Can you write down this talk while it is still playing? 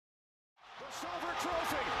silver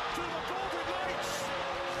trophy to the Golden Knights.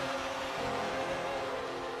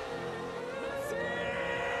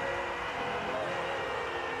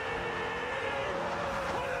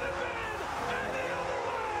 Put it in, and the other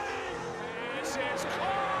way. This is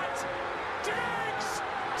caught. Diggs,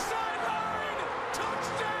 sideline,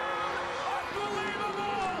 touchdown,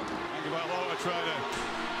 unbelievable. Tagovailoa trying to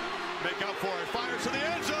make up for it. Fires to the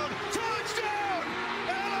end zone. Touchdown!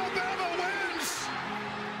 Alabama wins!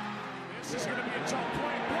 This is going to be a tough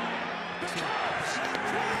play. The Cubs win the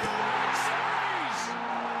World Series!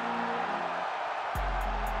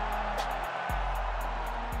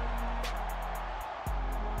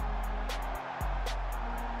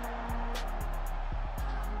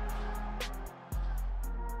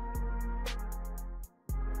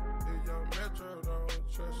 If your metro don't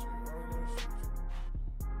trust you, I'm gonna shoot you.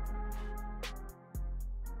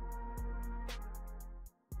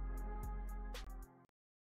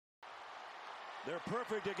 They're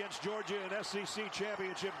perfect against Georgia in SEC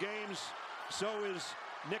championship games. So is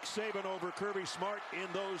Nick Saban over Kirby Smart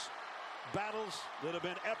in those battles that have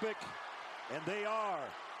been epic. And they are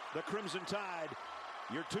the Crimson Tide,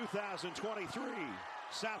 your 2023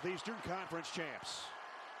 Southeastern Conference champs.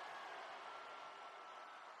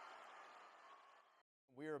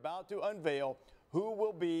 We are about to unveil who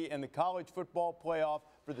will be in the college football playoff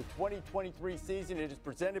for the 2023 season. It is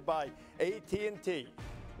presented by AT&T.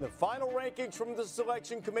 The final rankings from the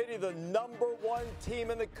selection committee, the number one team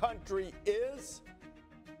in the country is,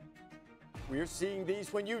 we are seeing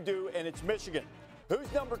these when you do, and it's Michigan.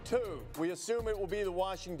 Who's number two? We assume it will be the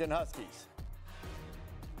Washington Huskies.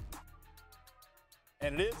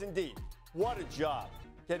 And it is indeed. What a job.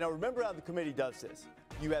 Okay, now remember how the committee does this.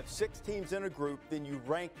 You have 6 teams in a group, then you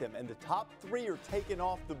rank them, and the top 3 are taken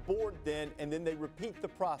off the board then, and then they repeat the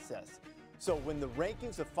process. So when the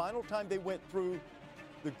rankings, the final time they went through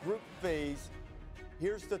the group phase,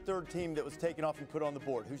 here's the 3rd team that was taken off and put on the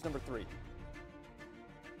board. Who's number 3?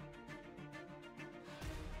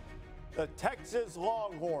 The Texas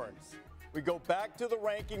Longhorns. We go back to the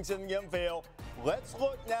rankings in the unveil. Let's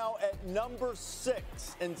look now at number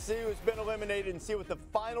 6 and see who's been eliminated and see what the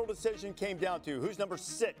final decision came down to. Who's number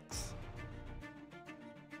 6?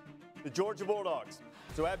 The Georgia Bulldogs.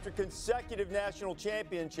 So after consecutive national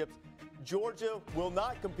championships, Georgia will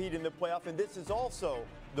not compete in the playoff, and this is also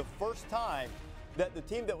the first time that the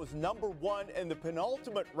team that was number 1 in the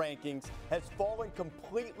penultimate rankings has fallen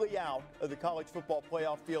completely out of the college football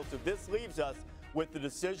playoff field. So this leaves us with the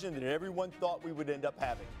decision that everyone thought we would end up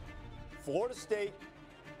having. Florida State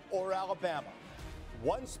or Alabama.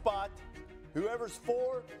 One spot, whoever's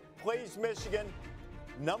 4 plays Michigan.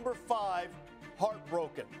 Number 5,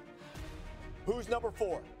 heartbroken. Who's number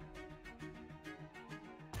 4?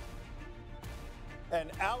 And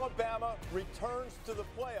Alabama returns to the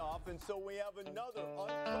playoff, and so we have another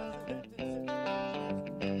unprecedented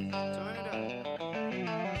situation. Turn it up.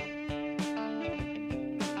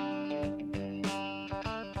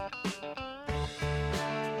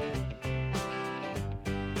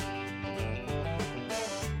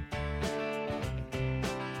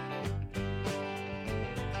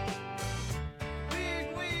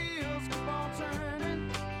 Big wheels keep on turning,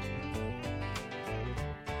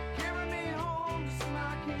 carry me home just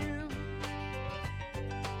like you,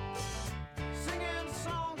 singing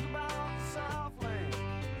songs about the Southland.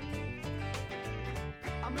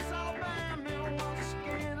 I miss Alabama once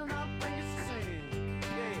again, and I think it's the same.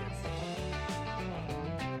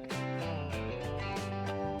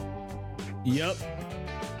 Yes.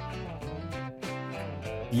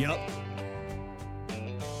 Yep.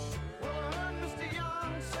 Well, I heard Mr.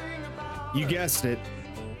 Young sing about You guessed it.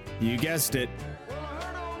 You guessed it. Well, I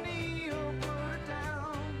heard O'Neal put it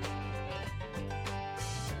down.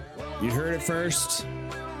 Well, You heard it first. will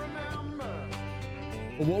remember.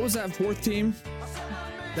 What was that 4th team?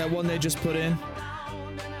 That one they just put in?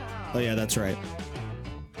 Oh, yeah, that's right.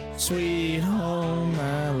 Sweet home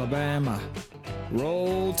Alabama.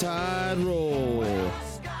 Roll Tide, roll.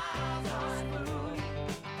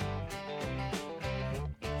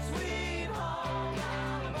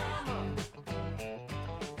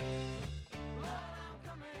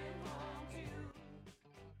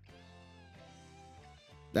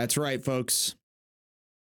 That's right, folks.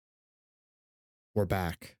 We're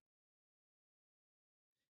back.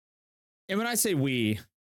 And when I say we,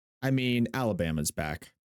 I mean Alabama's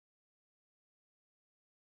back.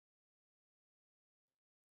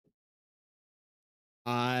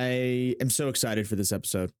 I am so excited for this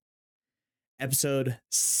episode. Episode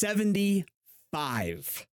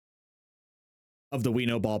 75 of the We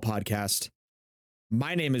Know Ball podcast.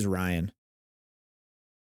 My name is Ryan.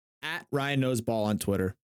 At Ryan Knows Ball on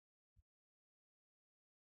Twitter.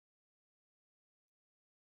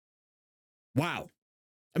 Wow.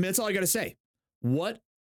 I mean, that's all I got to say. What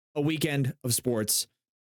a weekend of sports,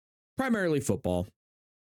 primarily football.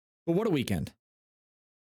 But what a weekend.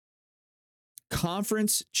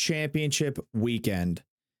 Conference championship weekend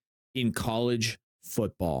in college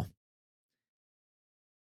football.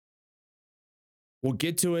 We'll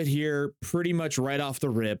get to it here pretty much right off the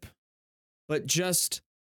rip, but just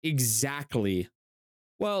exactly,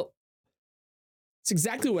 well, it's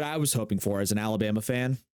exactly what I was hoping for as an Alabama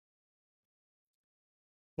fan,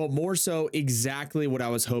 but more so exactly what I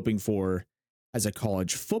was hoping for as a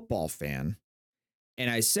college football fan. And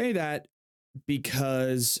I say that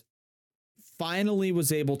because finally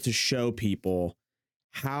was able to show people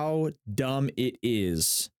how dumb it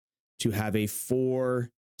is to have a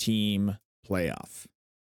 4-team playoff.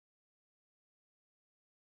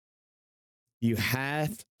 You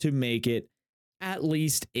have to make it at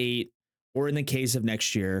least 8, or in the case of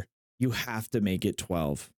next year, you have to make it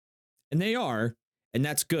 12. And they are, and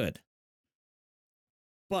that's good.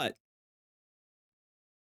 But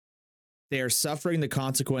they are suffering the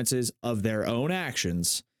consequences of their own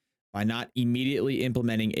actions by not immediately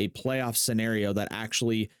implementing a playoff scenario that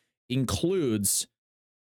actually includes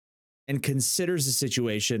and considers a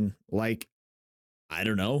situation like, I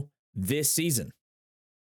don't know, this season,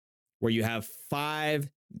 where you have 5,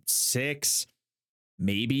 6,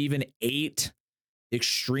 maybe even 8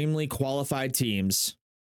 extremely qualified teams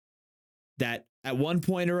that at one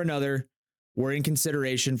point or another were in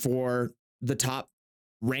consideration for the top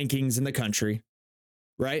rankings in the country,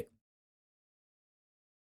 right?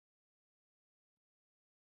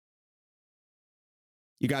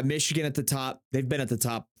 You got Michigan at the top. They've been at the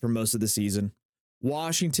top for most of the season.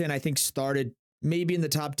 Washington, I think, started maybe in the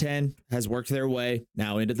top 10, has worked their way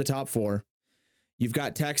now into the top 4. You've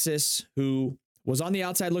got Texas, who was on the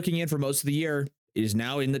outside looking in for most of the year, is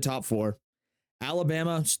now in the top 4.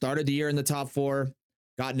 Alabama started the year in the top 4,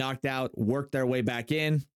 got knocked out, worked their way back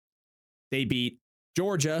in. They beat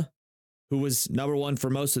Georgia, who was number 1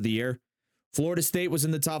 for most of the year. Florida State was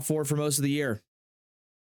in the top 4 for most of the year.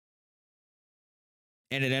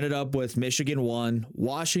 And it ended up with Michigan 1,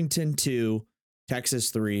 Washington 2, Texas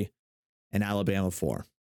 3, and Alabama 4.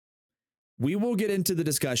 We will get into the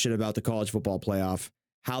discussion about the college football playoff,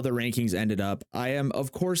 how the rankings ended up. I am,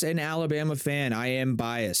 of course, an Alabama fan. I am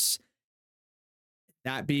biased.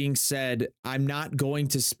 That being said, I'm not going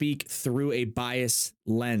to speak through a biased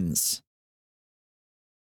lens.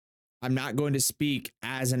 I'm not going to speak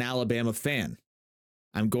as an Alabama fan.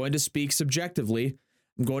 I'm going to speak subjectively.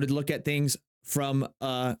 I'm going to look at things from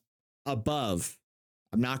above.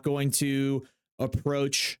 I'm not going to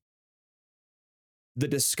approach the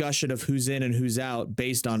discussion of who's in and who's out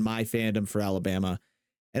based on my fandom for Alabama.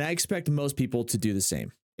 And I expect most people to do the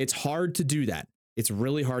same. It's hard to do that. It's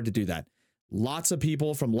really hard to do that. Lots of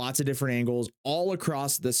people from lots of different angles all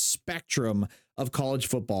across the spectrum of college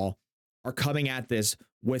football are coming at this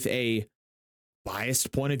with a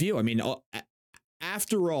biased point of view. I mean,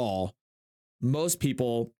 after all, most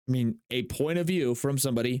people, I mean, a point of view from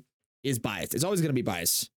somebody is biased. It's always going to be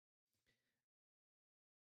biased.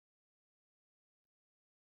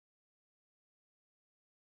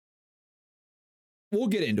 We'll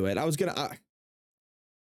get into it. I was gonna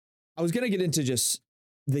get into just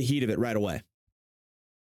the heat of it right away,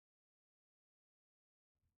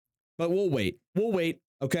 but we'll wait. We'll wait.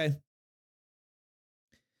 Okay.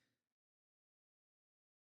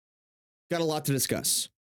 Got a lot to discuss.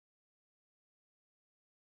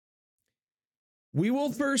 We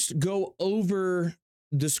will first go over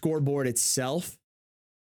the scoreboard itself,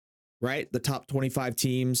 right? The top 25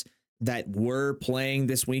 teams that were playing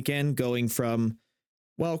this weekend, going from,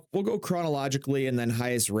 well, we'll go chronologically and then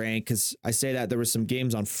highest rank, because I say that there were some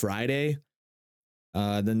games on Friday.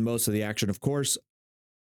 Then most of the action, of course,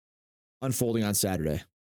 unfolding on Saturday.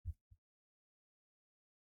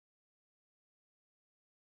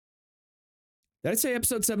 Did I say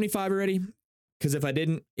episode 75 already? Because if I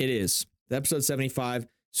didn't, it is. Episode 75.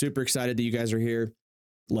 Super excited that you guys are here.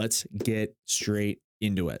 Let's get straight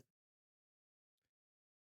into it.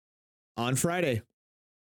 On Friday,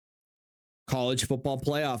 college football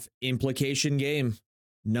playoff implication game.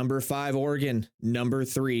 Number 5, Oregon. Number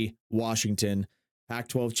 3, Washington.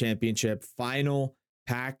 Pac-12 championship. Final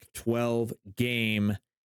Pac-12 game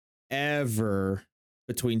ever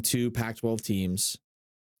between 2 Pac-12 teams.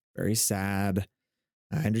 Very sad.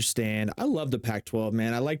 I understand. I love the Pac-12,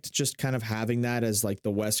 man. I liked just kind of having that as like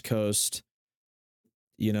the West Coast,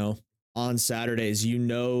 you know, on Saturdays, you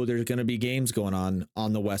know, there's going to be games going on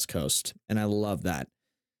the West Coast. And I love that.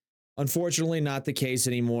 Unfortunately, not the case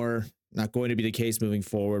anymore. Not going to be the case moving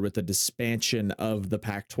forward with the expansion of the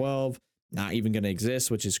Pac-12. not even going to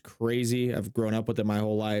exist, which is crazy. I've grown up with it my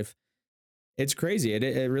whole life. It's crazy.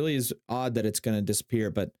 It really is odd that it's going to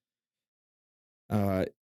disappear, but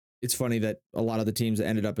it's funny that a lot of the teams that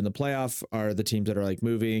ended up in the playoff are the teams that are like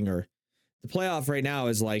moving, or the playoff right now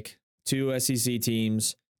is like 2 SEC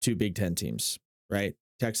teams, 2 Big Ten teams, right?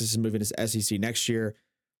 Texas is moving to SEC next year.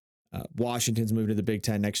 Washington's moving to the Big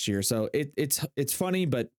Ten next year. So it's funny,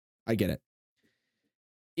 but I get it.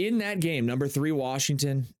 In that game, number 3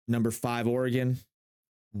 Washington, number 5 Oregon.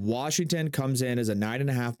 Washington comes in as a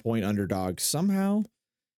 9.5 point underdog. Somehow,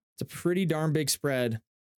 it's a pretty darn big spread,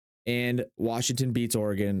 and Washington beats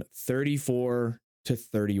Oregon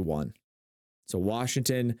 34-31. So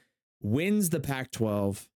Washington wins the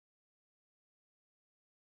Pac-12.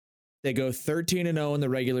 They go 13-0 in the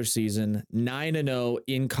regular season, 9-0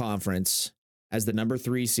 in conference as the number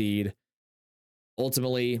 3 seed,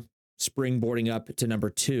 ultimately springboarding up to number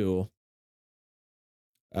 2.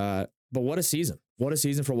 But what a season. What a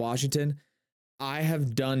season for Washington. I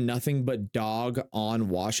have done nothing but dog on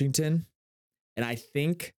Washington, and I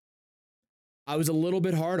think I was a little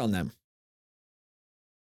bit hard on them.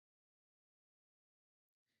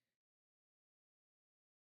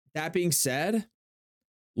 That being said,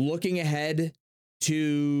 looking ahead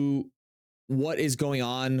to what is going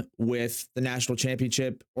on with the national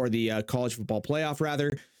championship, or the college football playoff,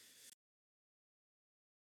 rather,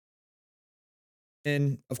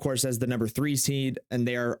 and of course, as the number 3 seed, and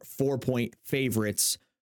they are 4-point favorites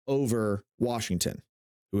over Washington,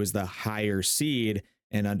 who is the higher seed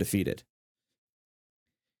and undefeated.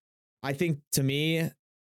 I think, to me,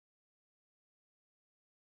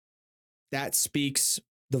 that speaks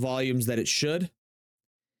the volumes that it should.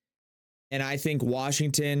 And I think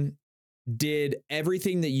Washington did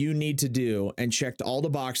everything that you need to do and checked all the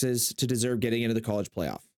boxes to deserve getting into the college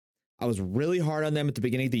playoff. I was really hard on them at the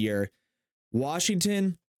beginning of the year.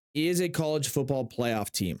 Washington is a college football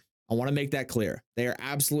playoff team. I want to make that clear. They are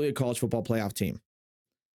absolutely a college football playoff team.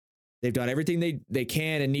 They've done everything they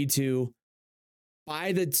can and need to,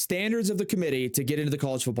 by the standards of the committee, to get into the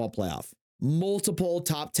college football playoff. Multiple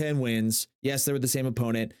top 10 wins. Yes, they were the same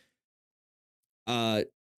opponent.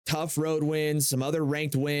 Tough road wins, some other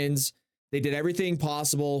ranked wins. They did everything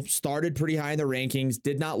possible, started pretty high in the rankings,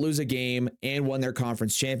 did not lose a game, and won their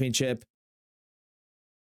conference championship.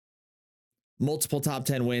 Multiple top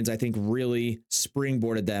 10 wins, I think, really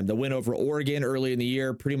springboarded them. The win over Oregon early in the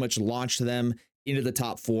year pretty much launched them into the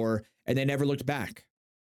top 4, and they never looked back.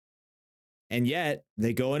 And yet,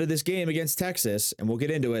 they go into this game against Texas, and we'll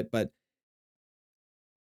get into it, but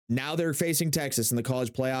now they're facing Texas in the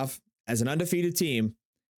college playoff as an undefeated team,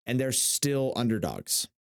 and they're still underdogs.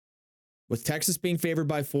 With Texas being favored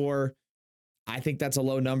by 4, I think that's a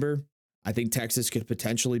low number. I think Texas could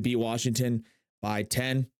potentially beat Washington by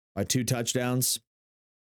 10, by 2 touchdowns.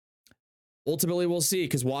 Ultimately, we'll see,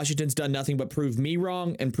 because Washington's done nothing but prove me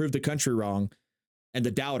wrong and prove the country wrong, and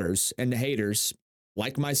the doubters and the haters,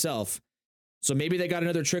 like myself. So maybe they got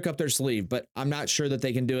another trick up their sleeve, but I'm not sure that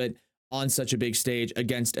they can do it on such a big stage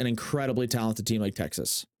against an incredibly talented team like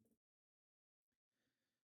Texas.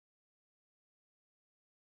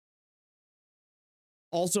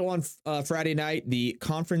 Also on Friday night, the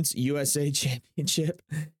Conference USA Championship,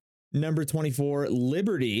 number 24,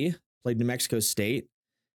 Liberty played New Mexico State,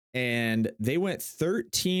 and they went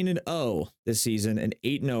 13-0 this season and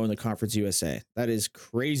 8-0 in the Conference USA. That is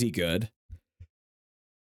crazy good.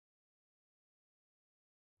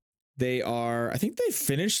 They are, I think they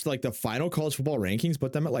finished like the final college football rankings,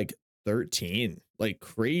 put them at like 13, like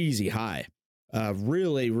crazy high.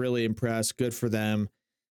 Really, really impressed. Good for them.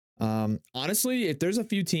 Honestly, if there's a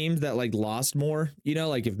few teams that like lost more, you know,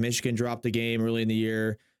 like if Michigan dropped the game early in the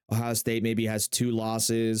year, Ohio State maybe has 2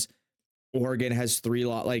 losses, Oregon has 3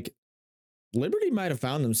 like Liberty might have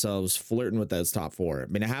found themselves flirting with those top 4. I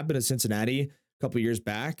mean, it happened to Cincinnati a couple years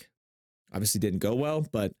back. Obviously didn't go well,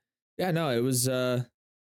 but yeah, no, it was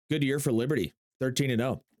good year for Liberty,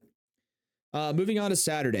 13-0. Moving on to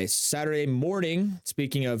Saturday morning.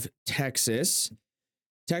 Speaking of Texas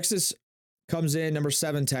comes in, number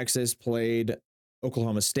 7 Texas played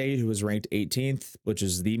Oklahoma State, who was ranked 18th, which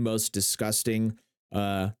is the most disgusting,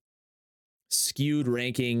 skewed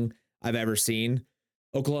ranking I've ever seen.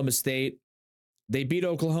 Oklahoma State, they beat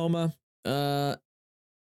Oklahoma. I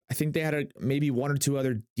think they had maybe 1 or 2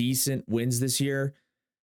 other decent wins this year,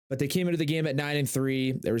 but they came into the game at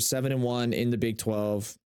 9-3. They were 7-1 in the Big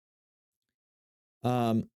 12.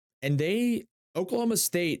 And Oklahoma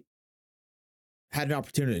State had an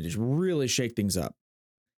opportunity to really shake things up.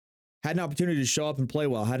 Had an opportunity to show up and play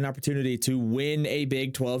well. Had an opportunity to win a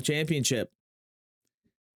Big 12 championship.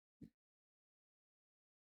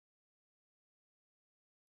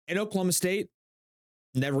 And Oklahoma State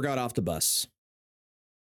never got off the bus.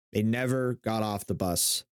 They never got off the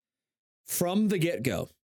bus. From the get-go,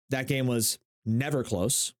 that game was never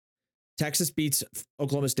close. Texas beats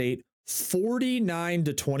Oklahoma State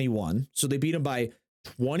 49-21. So they beat them by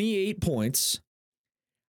 28 points.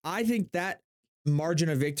 I think that margin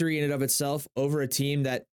of victory in and of itself over a team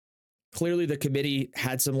that clearly the committee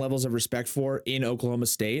had some levels of respect for in Oklahoma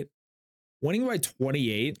State, winning by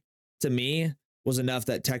 28 to me was enough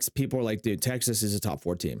that people were like, dude, Texas is a top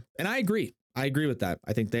 4 team. And I agree. I agree with that.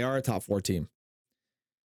 I think they are a top 4 team.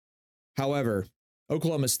 However,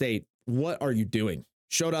 Oklahoma State, what are you doing?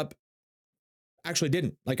 Showed up, actually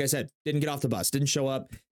didn't. Like I said, didn't get off the bus, didn't show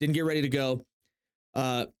up, didn't get ready to go.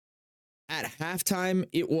 At halftime,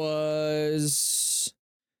 it was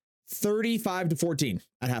 35-14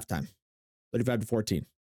 at halftime. 35-14.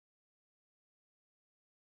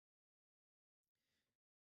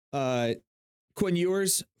 Quinn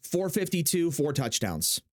Ewers, 452, 4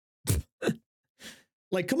 touchdowns.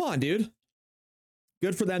 Like, come on, dude.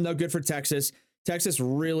 Good for them, though. Good for Texas. Texas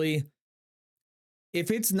really,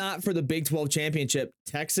 if it's not for the Big 12 championship,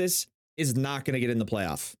 Texas is not going to get in the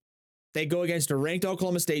playoff. They go against a ranked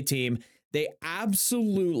Oklahoma State team. They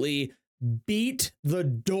absolutely beat the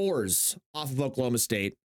doors off of Oklahoma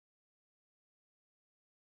State.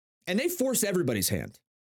 And they forced everybody's hand.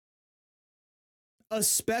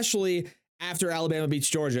 Especially after Alabama beats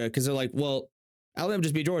Georgia, because they're like, well, Alabama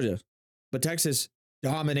just beat Georgia, but Texas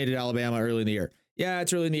dominated Alabama early in the year. Yeah,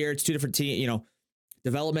 it's early in the year. It's 2 different teams. You know,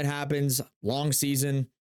 development happens, long season,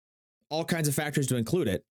 all kinds of factors to include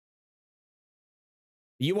it.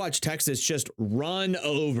 You watch Texas just run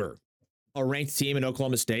over a ranked team in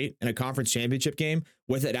Oklahoma State in a conference championship game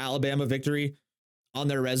with an Alabama victory on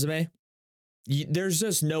their resume. There's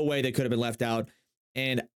just no way they could have been left out.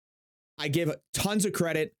 And I give tons of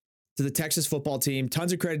credit to the Texas football team,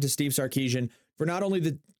 tons of credit to Steve Sarkisian for not only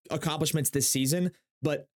the accomplishments this season,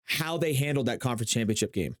 but how they handled that conference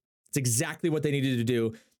championship game. It's exactly what they needed to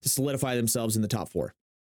do to solidify themselves in the top 4.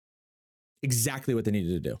 Exactly what they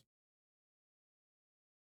needed to do.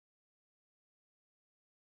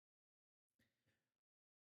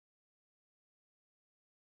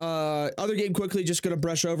 Other game quickly, just going to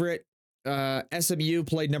brush over it. SMU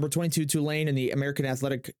played number 22 Tulane in the American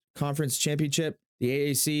Athletic Conference Championship, the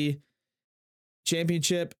AAC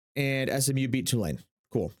Championship, and SMU beat Tulane.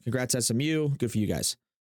 Cool. Congrats, SMU. Good for you guys.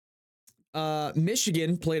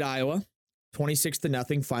 Michigan played Iowa,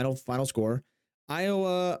 26-0 final score.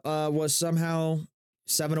 Iowa was somehow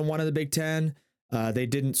 7-1 in the Big Ten. They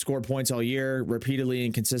didn't score points all year, repeatedly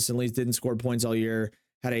and consistently didn't score points all year.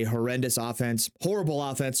 Had a horrendous offense,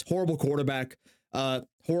 horrible quarterback,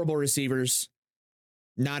 horrible receivers.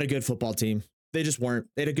 Not a good football team. They just weren't.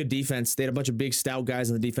 They had a good defense. They had a bunch of big, stout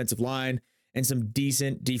guys on the defensive line and some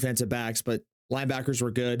decent defensive backs, but linebackers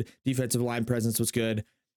were good. Defensive line presence was good.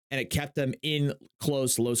 And it kept them in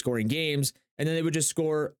close, low-scoring games. And then they would just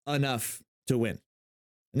score enough to win.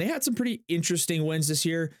 And they had some pretty interesting wins this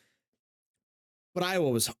year. But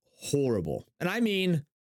Iowa was horrible. And I mean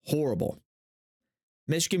horrible.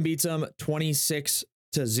 Michigan beats them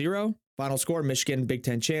 26-0. Final score, Michigan, Big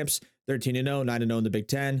Ten champs, 13-0, 9-0 in the Big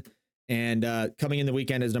Ten. And coming in the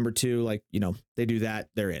weekend as number 2, like, you know, they do that,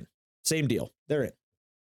 they're in. Same deal, they're in.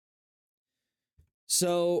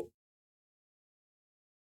 So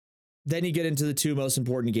then you get into the 2 most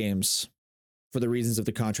important games for the reasons of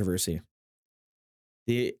the controversy.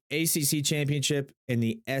 The ACC Championship and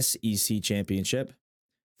the SEC Championship.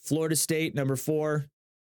 Florida State, number 4,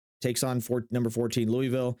 takes on number 14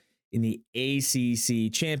 Louisville in the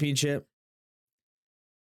ACC Championship.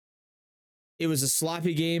 It was a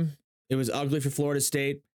sloppy game. It was ugly for Florida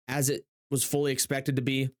State, as it was fully expected to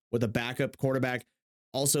be, with a backup quarterback,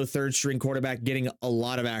 also third-string quarterback, getting a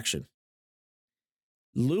lot of action.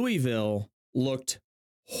 Louisville looked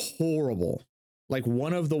horrible, like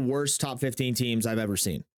one of the worst top 15 teams I've ever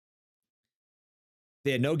seen.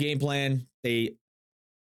 They had no game plan. They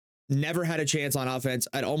never had a chance on offense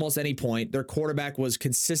at almost any point. Their quarterback was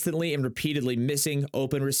consistently and repeatedly missing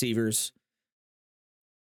open receivers.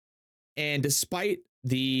 And despite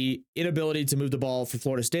the inability to move the ball for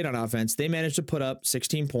Florida State on offense, they managed to put up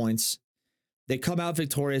 16 points. They come out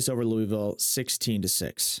victorious over Louisville,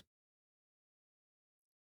 16-6.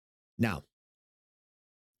 Now,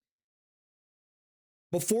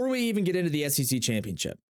 before we even get into the SEC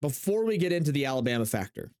Championship, before we get into the Alabama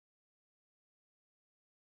factor,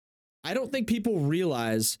 I don't think people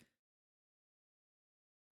realize,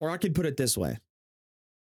 or I could put it this way.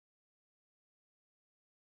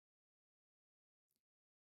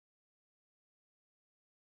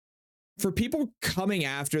 For people coming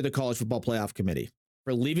after the College Football Playoff Committee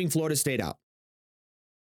for leaving Florida State out.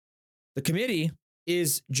 The committee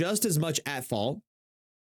is just as much at fault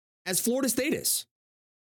as Florida State is.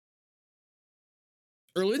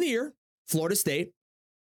 Early in the year, Florida State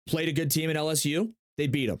played a good team at LSU. They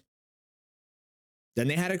beat them. Then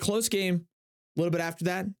they had a close game a little bit after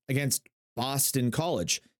that against Boston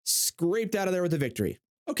College. Scraped out of there with a victory.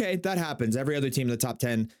 Okay, that happens. Every other team in the top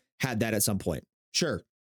 10 had that at some point. Sure.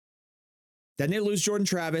 Then they lose Jordan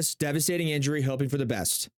Travis, devastating injury, hoping for the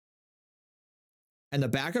best. And the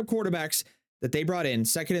backup quarterbacks that they brought in,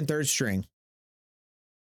 second and third string,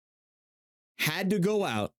 had to go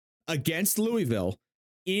out against Louisville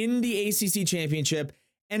in the ACC championship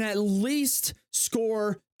and at least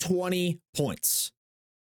score 20 points.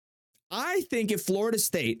 I think if Florida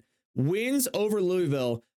State wins over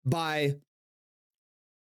Louisville by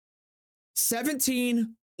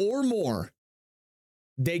 17 or more,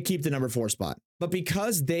 they keep the number 4 spot. But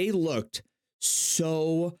because they looked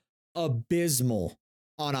so abysmal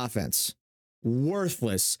on offense,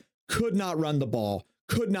 worthless, could not run the ball,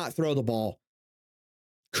 could not throw the ball,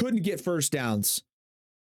 couldn't get first downs,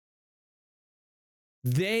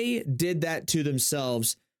 they did that to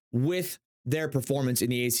themselves with their performance in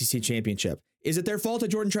the ACC championship. Is it their fault that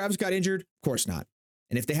Jordan Travis got injured? Of course not.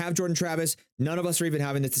 And if they have Jordan Travis, none of us are even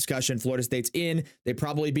having this discussion. Florida State's in. They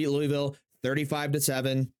probably beat Louisville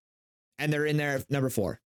 35-7, and they're in there at number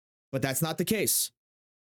 4. But that's not the case.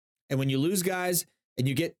 And when you lose guys and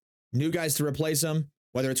you get new guys to replace them,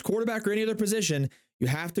 whether it's quarterback or any other position, you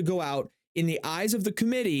have to go out in the eyes of the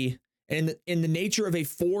committee and in the nature of a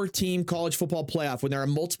 4-team college football playoff when there are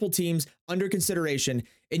multiple teams under consideration,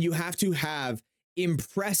 and you have to have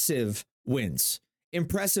impressive wins.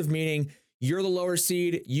 Impressive meaning you're the lower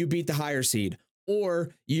seed, you beat the higher seed, or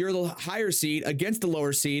you're the higher seed against the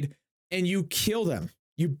lower seed and you kill them.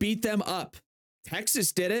 You beat them up.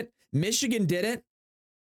 Texas did it. Michigan did it.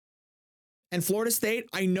 And Florida State,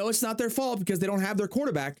 I know it's not their fault because they don't have their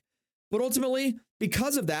quarterback, but ultimately,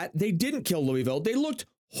 because of that, they didn't kill Louisville. They looked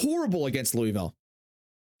horrible against Louisville.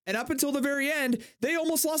 And up until the very end, they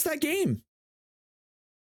almost lost that game.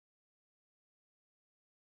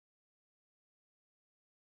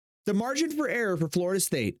 The margin for error for Florida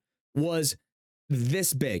State was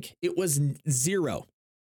this big. It was 0.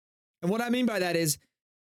 And what I mean by that is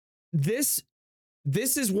this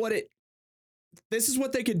is what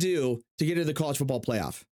they could do to get into the college football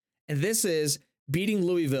playoff. And this is beating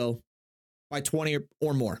Louisville by 20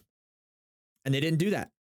 or more. And they didn't do that.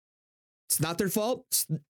 It's not their fault. It's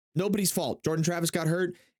nobody's fault. Jordan Travis got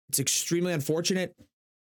hurt. It's extremely unfortunate.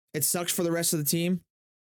 It sucks for the rest of the team.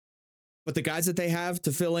 But the guys that they have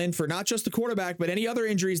to fill in for not just the quarterback, but any other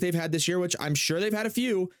injuries they've had this year, which I'm sure they've had a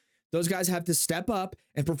few, those guys have to step up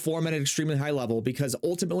and perform at an extremely high level, because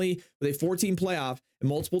ultimately with a 14 playoff and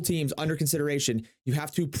multiple teams under consideration, you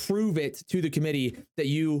have to prove it to the committee that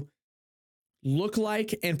you look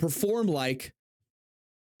like and perform like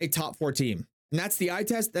a top 4 team. And that's the eye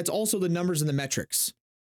test. That's also the numbers and the metrics.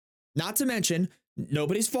 Not to mention,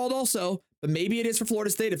 nobody's fault also, but maybe it is for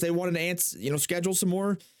Florida State if they wanted to schedule some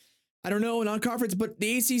more, I don't know, non-conference, but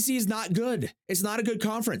the ACC is not good. It's not a good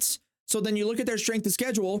conference. So then you look at their strength of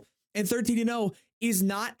schedule, and 13-0 is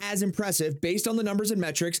not as impressive based on the numbers and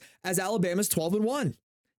metrics as Alabama's 12-1.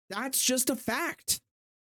 That's just a fact.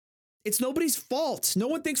 It's nobody's fault. No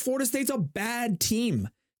one thinks Florida State's a bad team.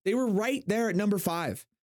 They were right there at number 5.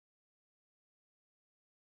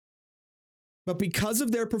 But because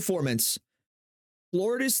of their performance,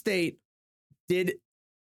 Florida State did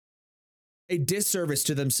a disservice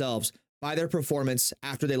to themselves by their performance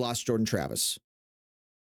after they lost Jordan Travis.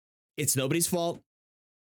 It's nobody's fault.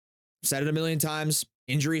 Said it a million times.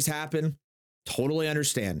 Injuries happen. Totally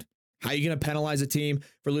understand. How are you going to penalize a team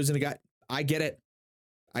for losing a guy? I get it.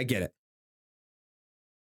 I get it.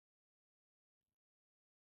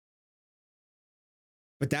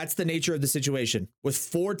 But that's the nature of the situation. With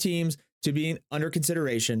 4 teams to be under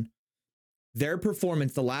consideration, their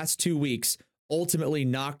performance the last 2 weeks ultimately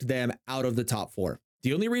knocked them out of the top 4.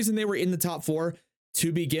 The only reason they were in the top 4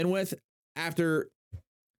 to begin with after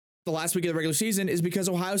the last week of the regular season is because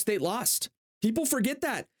Ohio State lost. People forget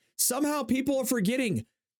that. Somehow people are forgetting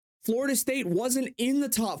Florida State wasn't in the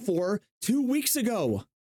top 4 2 weeks ago.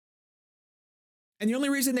 And the only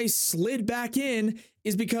reason they slid back in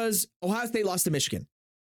is because Ohio State lost to Michigan.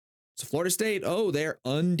 So Florida State, they're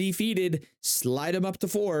undefeated. Slide them up to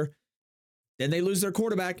 4. Then they lose their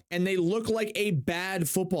quarterback and they look like a bad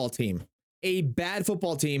football team. A bad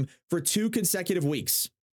football team for 2 consecutive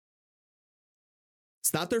weeks.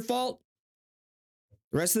 It's not their fault.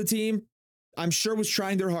 The rest of the team, I'm sure, was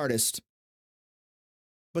trying their hardest.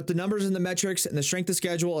 But the numbers and the metrics and the strength of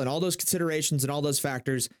schedule and all those considerations and all those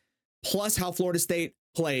factors, plus how Florida State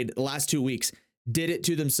played the last 2 weeks, did it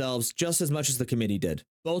to themselves just as much as the committee did.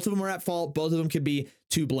 Both of them are at fault. Both of them could be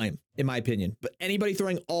to blame, in my opinion. But anybody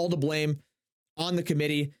throwing all the blame on the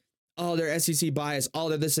committee, oh, they're SEC bias, oh,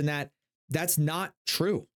 they're this and that, that's not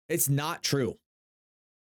true. It's not true.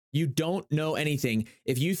 You don't know anything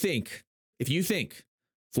if you think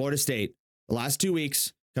Florida State, the last 2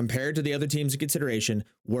 weeks, compared to the other teams in consideration,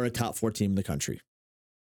 were a top 4 team in the country.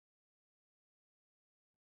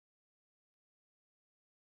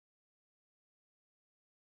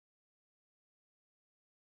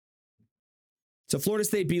 So Florida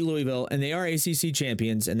State beat Louisville, and they are ACC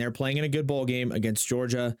champions, and they're playing in a good bowl game against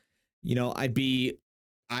Georgia. You know, I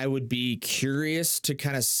would be curious to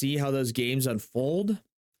kind of see how those games unfold.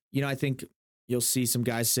 You know, I think you'll see some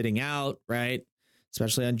guys sitting out, right?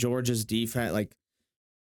 Especially on Georgia's defense. Like,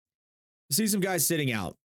 see some guys sitting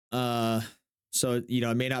out. So, you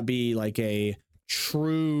know, it may not be like a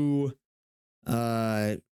true, you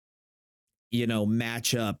know,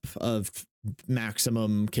 matchup of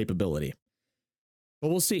maximum capability. But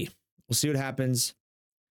we'll see. We'll see what happens.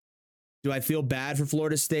 Do I feel bad for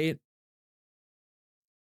Florida State?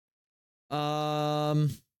 No,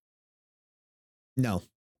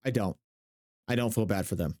 I don't. I don't feel bad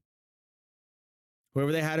for them.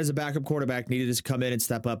 Whoever they had as a backup quarterback needed to come in and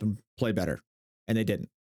step up and play better, and they didn't.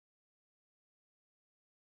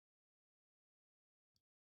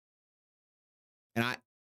 And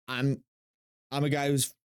I'm a guy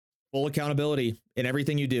who's full accountability in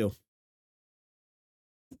everything you do.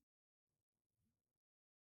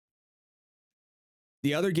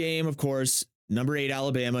 The other game, of course, number 8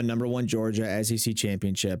 Alabama, number 1 Georgia, SEC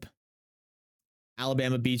championship.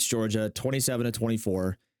 Alabama beats Georgia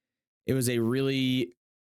 27-24. It was a really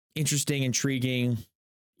interesting, intriguing,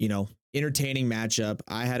 you know, entertaining matchup.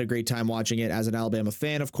 I had a great time watching it as an Alabama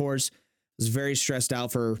fan, of course. I was very stressed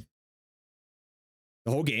out for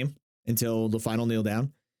the whole game until the final kneel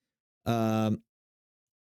down. But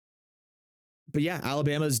yeah,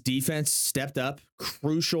 Alabama's defense stepped up.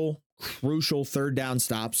 Crucial third down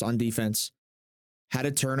stops on defense. Had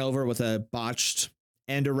a turnover with a botched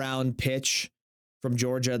end around pitch from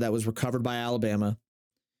Georgia that was recovered by Alabama.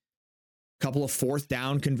 Couple of fourth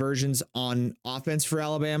down conversions on offense for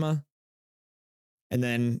Alabama. And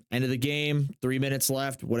then end of the game, 3 minutes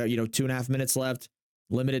left, whatever, 2.5 minutes left.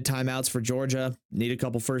 Limited timeouts for Georgia. Need a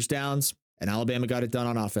couple first downs, and Alabama got it done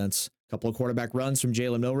on offense. A couple of quarterback runs from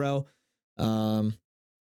Jalen Milroe. I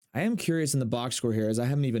am curious in the box score here, as I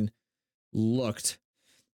haven't even looked.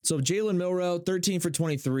 So Jalen Milroe, 13 for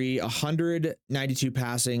 23, 192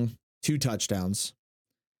 passing, 2 touchdowns.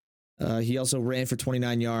 He also ran for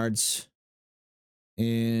 29 yards.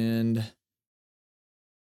 And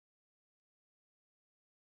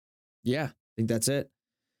yeah, I think that's it.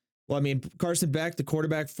 Well, I mean, Carson Beck, the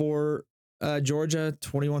quarterback for Georgia,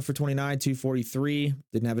 21 for 29, 243.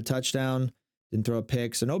 Didn't have a touchdown. Didn't throw a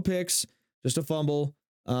pick. So no picks, just a fumble.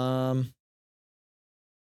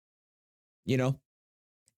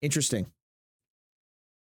 Interesting.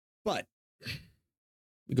 But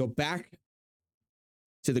we go back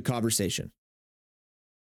to the conversation.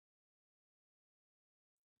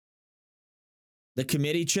 The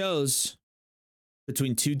committee chose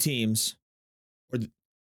between 2 teams, or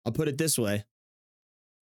I'll put it this way.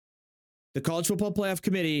 The College Football Playoff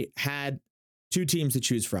Committee had 2 teams to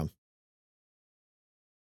choose from.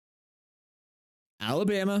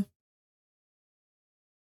 Alabama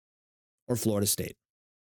or Florida State.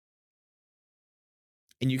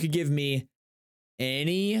 And you could give me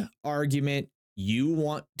any argument you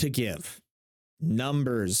want to give.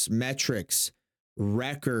 Numbers, metrics,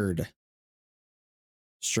 record,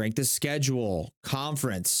 strength of schedule,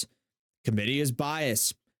 conference, committee is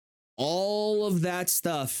biased. All of that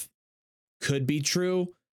stuff could be true,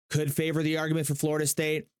 could favor the argument for Florida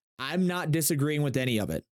State. I'm not disagreeing with any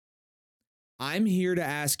of it. I'm here to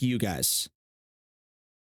ask you guys,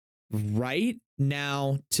 right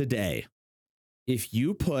now, today, if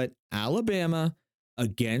you put Alabama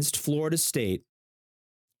against Florida State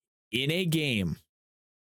in a game,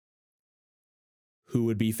 who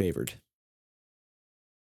would be favored?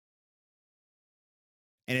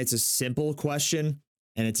 And it's a simple question,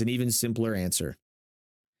 and it's an even simpler answer.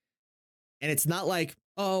 And it's not like,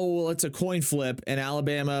 oh, well, it's a coin flip, and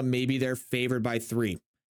Alabama, maybe they're favored by 3.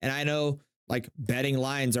 And I know, like, betting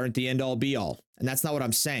lines aren't the end all be all. And that's not what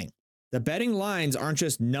I'm saying. The betting lines aren't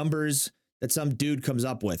just numbers that some dude comes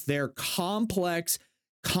up with. They're complex,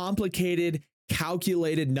 complicated,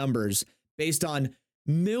 calculated numbers based on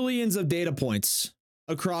millions of data points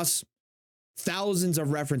across thousands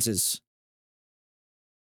of references.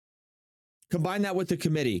 Combine that with the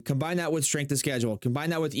committee, combine that with strength of schedule, combine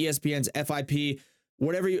that with ESPN's FIP,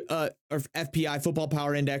 whatever you, or FPI, Football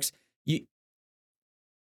Power Index.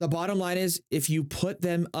 The bottom line is, if you put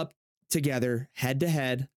them up together head to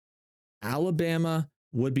head, Alabama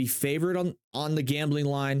would be favored on the gambling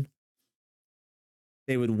line.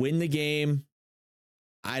 They would win the game,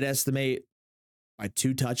 I'd estimate, by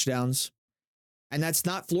 2 touchdowns. And that's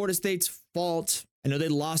not Florida State's fault. I know they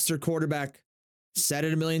lost their quarterback. Said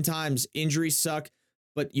it a million times. Injuries suck,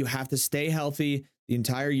 but you have to stay healthy the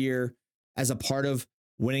entire year as a part of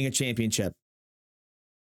winning a championship.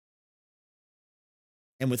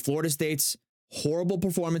 And with Florida State's horrible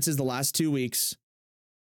performances the last 2 weeks,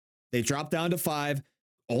 they dropped down to 5,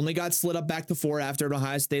 only got slid up back to 4 after an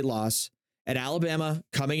Ohio State loss. At Alabama,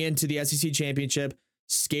 coming into the SEC championship,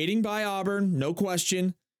 skating by Auburn, no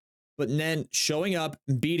question, but then showing up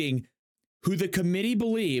and beating who the committee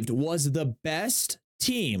believed was the best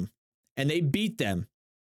team, and they beat them.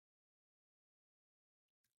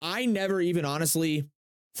 I never even honestly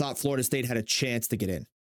thought Florida State had a chance to get in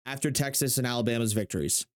after Texas and Alabama's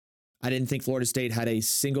victories. I didn't think Florida State had a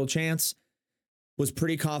single chance. Was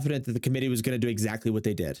pretty confident that the committee was going to do exactly what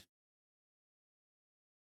they did.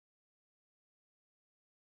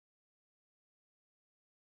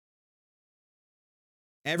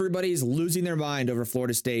 Everybody's losing their mind over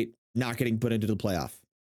Florida State not getting put into the playoff.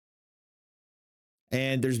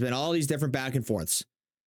 And there's been all these different back and forths.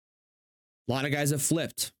 A lot of guys have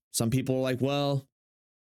flipped. Some people are like, well,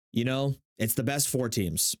 it's the best 4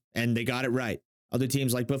 teams, and they got it right. Other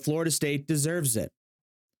teams like, but Florida State deserves it.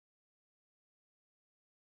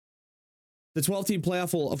 The 12-team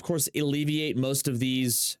playoff will, of course, alleviate most of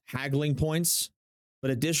these haggling points.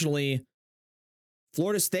 But additionally,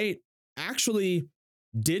 Florida State actually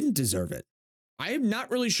didn't deserve it. I am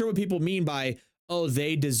not really sure what people mean by, oh,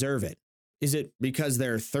 they deserve it. Is it because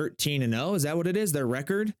they're 13-0? Is that what it is? Their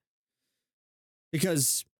record?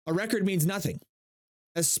 Because a record means nothing,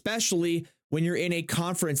 especially when you're in a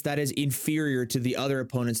conference that is inferior to the other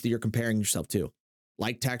opponents that you're comparing yourself to,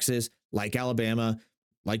 like Texas, like Alabama,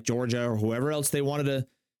 like Georgia, or whoever else they wanted to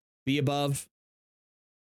be above.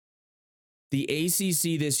 The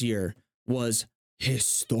ACC this year was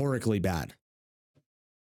historically bad.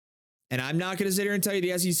 And I'm not going to sit here and tell you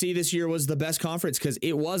the SEC this year was the best conference, because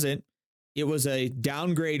it wasn't. It was a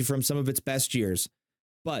downgrade from some of its best years.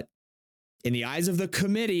 But in the eyes of the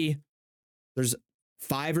committee, there's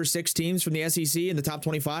 5 or 6 teams from the SEC in the top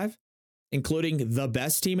 25, including the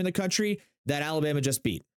best team in the country that Alabama just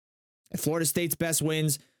beat. And Florida State's best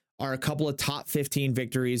wins are a couple of top 15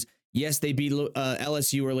 victories. Yes, they beat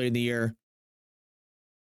LSU earlier in the year.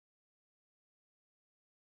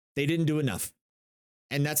 They didn't do enough.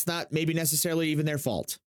 And that's not maybe necessarily even their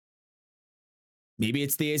fault. Maybe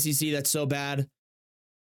it's the ACC that's so bad.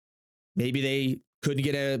 Maybe they couldn't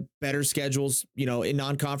get a better schedules, in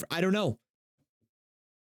non-conference. I don't know.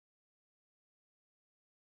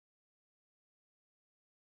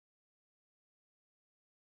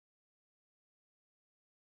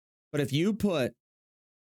 But if you put,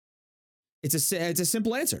 it's a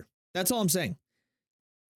simple answer. That's all I'm saying.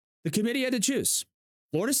 The committee had to choose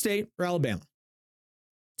Florida State or Alabama.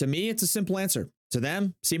 To me, it's a simple answer. To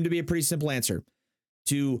them, seemed to be a pretty simple answer.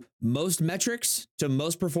 To most metrics, to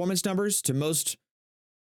most performance numbers, to most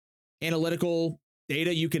analytical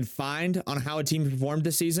data you can find on how a team performed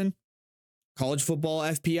this season, college football,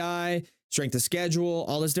 FPI, strength of schedule,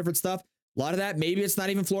 all this different stuff. A lot of that, maybe it's not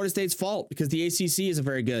even Florida State's fault because the ACC isn't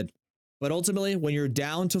very good. But ultimately, when you're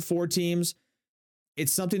down to 4 teams,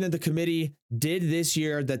 it's something that the committee did this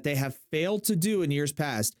year that they have failed to do in years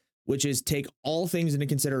past, which is take all things into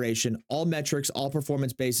consideration, all metrics, all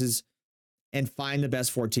performance bases, and find the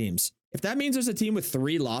best 4 teams. If that means there's a team with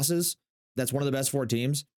 3 losses that's one of the best 4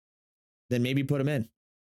 teams, then maybe put them in.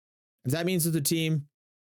 If that means there's a team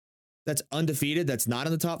that's undefeated, that's not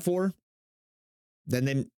in the top 4,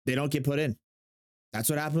 then they don't get put in. That's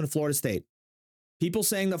what happened to Florida State. People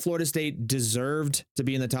saying that Florida State deserved to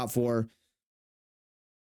be in the top 4,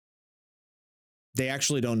 they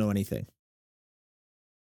actually don't know anything.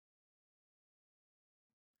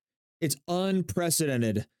 It's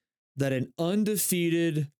unprecedented that an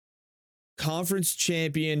undefeated conference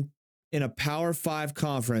champion in a Power 5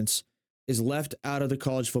 conference is left out of the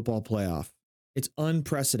college football playoff. It's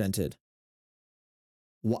unprecedented.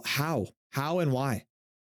 How? How and why?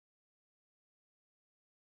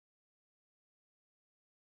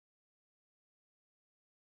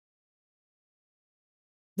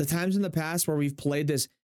 The times in the past where we've played this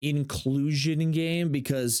inclusion game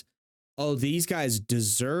because, oh, these guys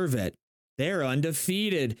deserve it. They're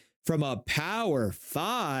undefeated from a Power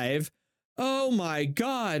 5. Oh my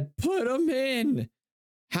God, put them in.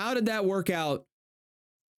 How did that work out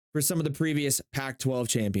for some of the previous Pac-12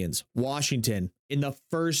 champions? Washington in the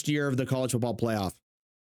first year of the college football playoff.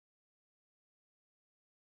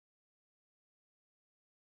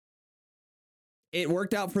 It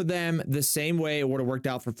worked out for them the same way it would have worked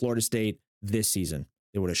out for Florida State this season.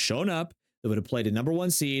 They would have shown up, they would have played a number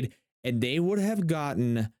 1 seed, and they would have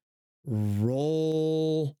gotten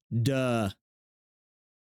rolled.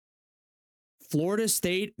 Florida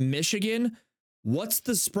State, Michigan. What's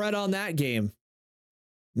the spread on that game?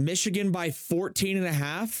 Michigan by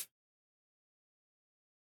 14.5.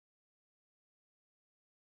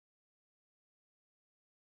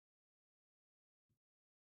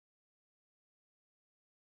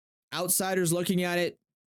 Outsiders looking at it,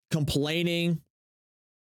 complaining,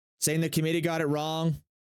 saying the committee got it wrong.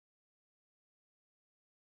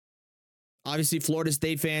 Obviously, Florida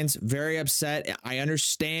State fans, very upset. I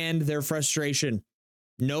understand their frustration.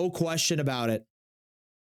 No question about it.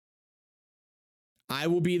 I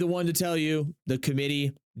will be the one to tell you the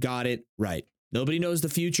committee got it right. Nobody knows the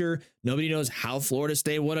future. Nobody knows how Florida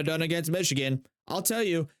State would have done against Michigan. I'll tell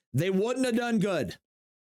you, they wouldn't have done good.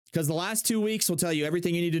 Because the last 2 weeks will tell you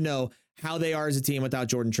everything you need to know how they are as a team without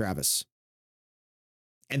Jordan Travis.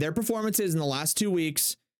 And their performances in the last 2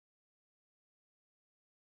 weeks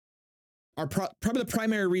are probably the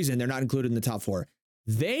primary reason they're not included in the top 4.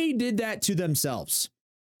 They did that to themselves.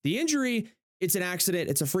 The injury, it's an accident.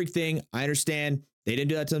 It's a freak thing. I understand. They didn't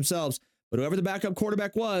do that to themselves. But whoever the backup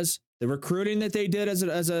quarterback was, the recruiting that they did as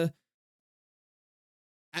a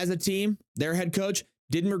team, their head coach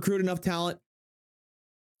didn't recruit enough talent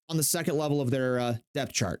on the second level of their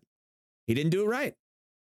depth chart. He didn't do it right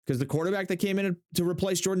because the quarterback that came in to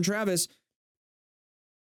replace Jordan Travis,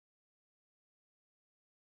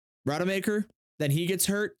 Rademacher, then he gets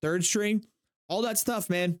hurt, third string, all that stuff,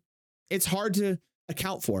 man. It's hard to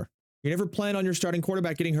account for. You never plan on your starting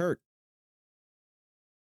quarterback getting hurt.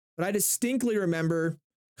 But I distinctly remember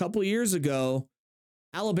a couple years ago,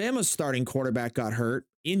 Alabama's starting quarterback got hurt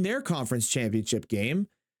in their conference championship game,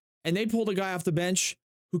 and they pulled a guy off the bench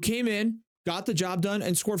who came in, got the job done,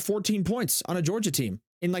 and scored 14 points on a Georgia team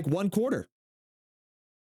in like one quarter.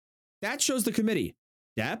 That shows the committee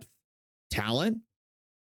depth, talent,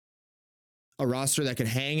 a roster that can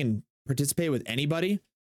hang and participate with anybody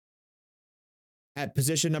at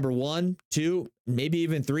position number 1, 2, maybe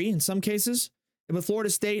even 3 in some cases. And with Florida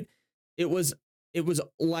State, it was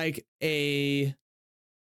like a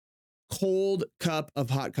cold cup of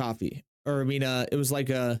hot coffee. Or it was like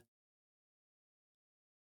it's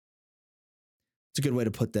a good way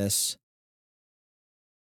to put this.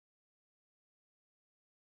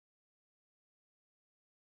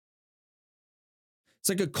 It's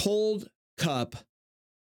like a cold cup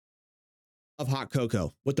of hot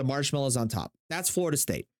cocoa with the marshmallows on top. That's Florida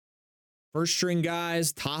State. First string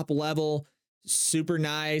guys, top level, super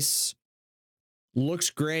nice, looks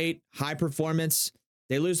great, high performance.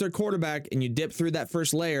 They lose their quarterback and you dip through that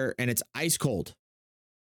first layer and it's ice cold.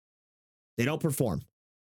 They don't perform.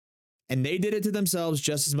 And they did it to themselves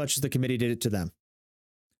just as much as the committee did it to them.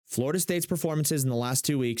 Florida State's performances in the last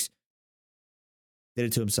 2 weeks did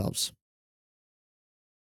it to themselves.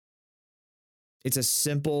 It's a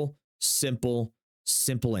simple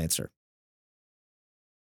answer.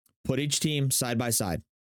 Put each team side by side.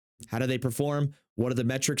 How do they perform? What do the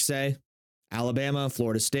metrics say? Alabama,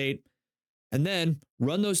 Florida State. And then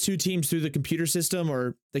run those two teams through the computer system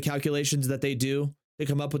or the calculations that they do. They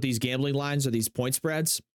come up with these gambling lines or these point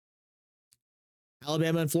spreads.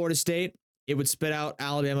 Alabama and Florida State, it would spit out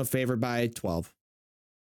Alabama favored by 12.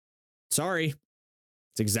 Sorry.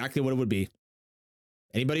 It's exactly what it would be.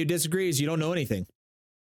 Anybody who disagrees, you don't know anything.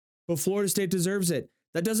 But Florida State deserves it.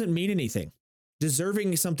 That doesn't mean anything.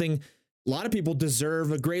 Deserving something, a lot of people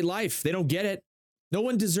deserve a great life. They don't get it. No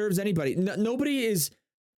one deserves anybody. Nobody is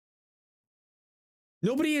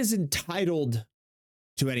entitled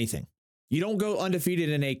to anything. You don't go undefeated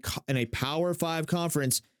in a Power 5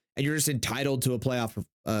 conference and you're just entitled to a playoff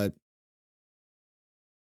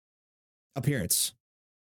appearance.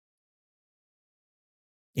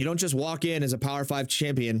 You don't just walk in as a Power 5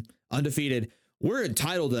 champion, undefeated. We're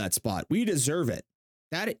entitled to that spot. We deserve it.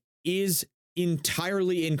 That is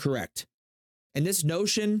entirely incorrect. And this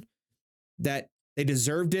notion that they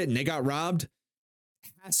deserved it and they got robbed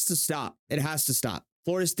has to stop. It has to stop.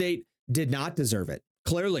 Florida State did not deserve it,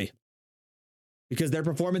 clearly. Because their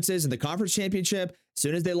performances in the conference championship, as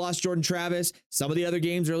soon as they lost Jordan Travis, some of the other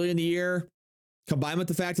games early in the year, combined with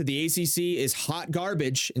the fact that the ACC is hot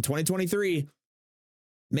garbage in 2023,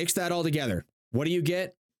 mix that all together. What do you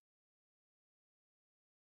get?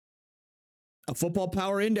 a football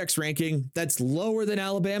power index ranking that's lower than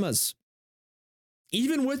Alabama's,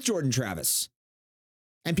 even with Jordan Travis.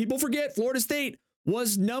 And people forget Florida State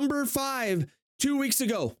was number 5 2 weeks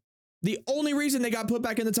ago. The only reason they got put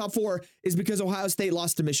back in the top 4 is because Ohio State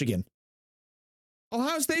lost to Michigan.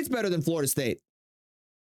 Ohio State's better than Florida State.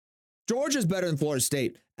 Georgia's better than Florida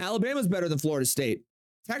State. Alabama's better than Florida State.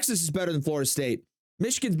 Texas is better than Florida State.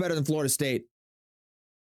 Michigan's better than Florida State.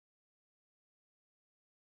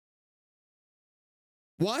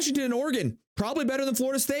 Washington and Oregon, probably better than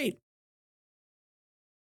Florida State.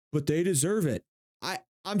 But they deserve it.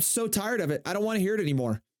 I'm so tired of it. I don't want to hear it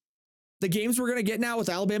anymore. The games we're going to get now with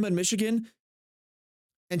Alabama and Michigan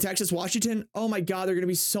and Texas, Washington, oh my God, they're going to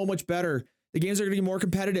be so much better. The games are going to be more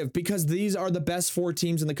competitive because these are the best 4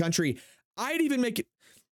 teams in the country. I'd even make it.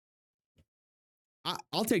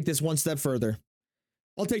 I'll take this one step further.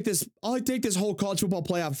 I'll take this whole college football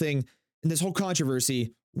playoff thing and this whole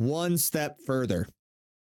controversy one step further.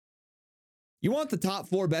 You want the top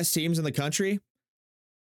 4 best teams in the country?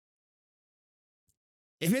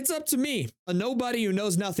 If it's up to me, a nobody who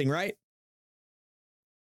knows nothing, right?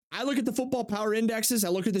 I look at the football power indexes. I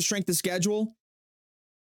look at the strength of schedule.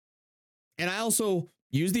 And I also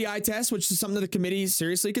use the eye test, which is something that the committee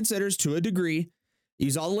seriously considers to a degree.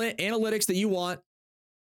 Use all the analytics that you want.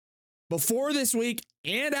 Before this week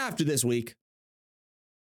and after this week,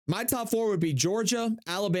 my top 4 would be Georgia,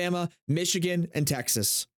 Alabama, Michigan, and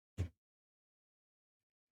Texas.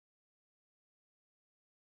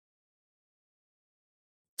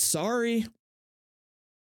 Sorry.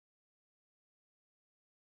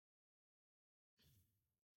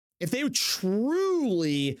 If they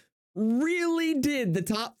truly, really did the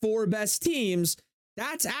top 4 best teams,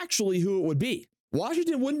 that's actually who it would be.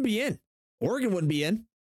 Washington wouldn't be in. Oregon wouldn't be in.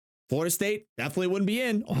 Florida State definitely wouldn't be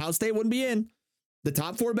in. Ohio State wouldn't be in. The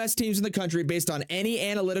top 4 best teams in the country, based on any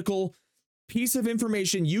analytical piece of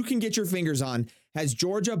information you can get your fingers on, has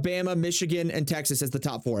Georgia, Bama, Michigan, and Texas as the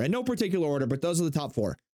top 4. In no particular order, but those are the top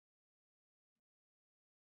 4.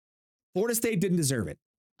 Florida State didn't deserve it.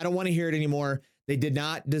 I don't want to hear it anymore. They did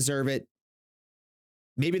not deserve it.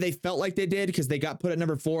 Maybe they felt like they did because they got put at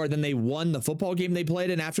number 4, then they won the football game they played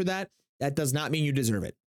in after that. That does not mean you deserve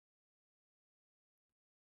it.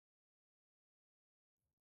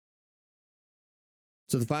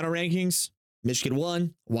 So the final rankings, Michigan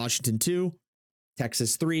 1, Washington 2,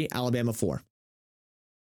 Texas 3, Alabama 4.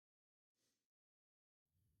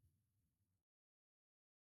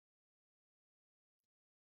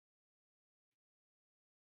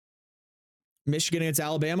 Michigan against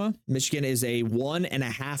Alabama. Michigan is a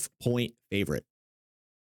 1.5 point favorite.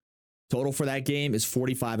 Total for that game is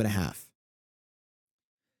 45.5.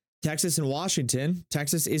 Texas and Washington.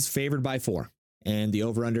 Texas is favored by 4. And the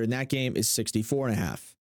over-under in that game is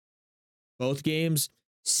 64.5. Both games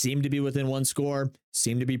seem to be within one score,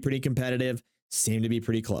 seem to be pretty competitive, seem to be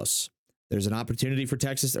pretty close. There's an opportunity for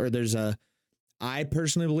Texas, I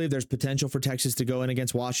personally believe there's potential for Texas to go in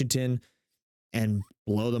against Washington and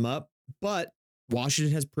blow them up. But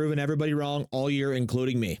Washington has proven everybody wrong all year,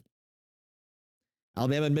 including me.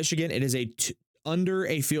 Alabama and Michigan, it is under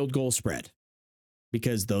a field goal spread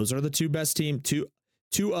because those are the 2 best teams,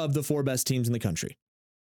 two of the 4 best teams in the country.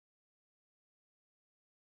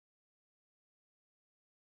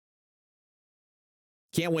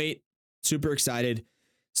 Can't wait. Super excited.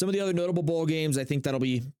 Some of the other notable bowl games, I think that'll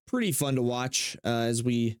be pretty fun to watch as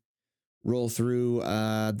we roll through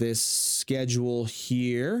this schedule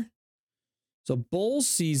here. So bowl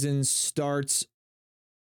season starts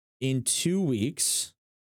in 2 weeks.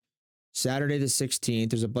 Saturday the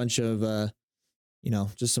 16th. There's a bunch of,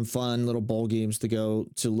 just some fun little bowl games to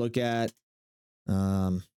look at.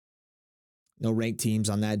 No ranked teams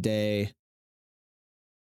on that day.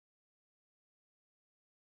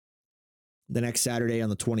 The next Saturday on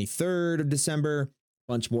the 23rd of December,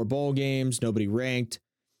 bunch more bowl games. Nobody ranked.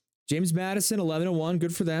 James Madison, 11-1.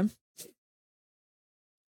 Good for them.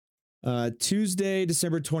 Tuesday,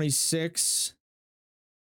 December 26th,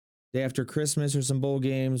 day after Christmas, there's some bowl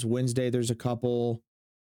games. Wednesday, there's a couple,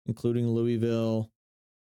 including Louisville,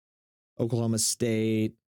 Oklahoma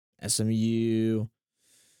State, SMU.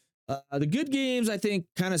 The good games, I think,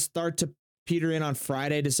 kind of start to peter in on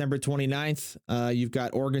Friday, December 29th. You've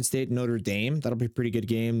got Oregon State and Notre Dame. That'll be a pretty good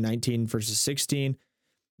game, 19 versus 16.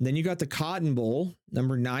 And then you got the Cotton Bowl,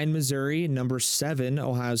 number 9 Missouri, number 7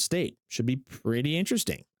 Ohio State. Should be pretty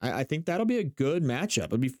interesting. I think that'll be a good matchup.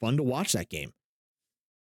 It'll be fun to watch that game.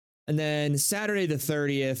 And then Saturday the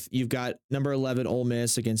 30th, you've got number 11 Ole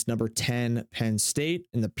Miss against number 10 Penn State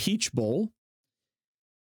in the Peach Bowl.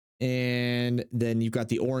 And then you've got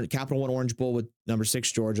the Capital One Orange Bowl with number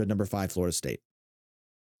 6 Georgia, number 5 Florida State.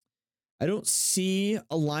 I don't see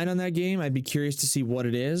a line on that game. I'd be curious to see what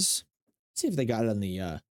it is. See if they got it on the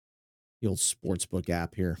old Sportsbook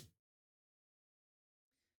app here.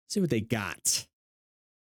 See what they got.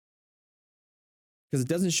 Because it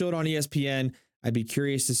doesn't show it on ESPN. I'd be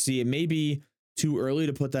curious to see. It may be too early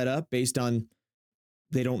to put that up based on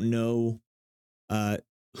they don't know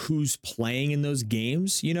who's playing in those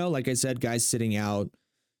games. You know, like I said, guys sitting out,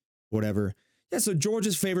 whatever. Yeah, so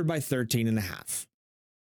Georgia's favored by 13.5.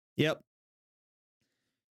 Yep.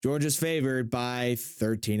 Georgia's favored by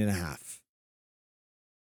 13.5.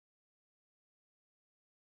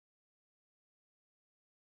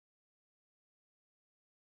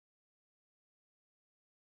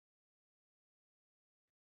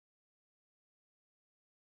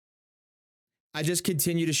 I just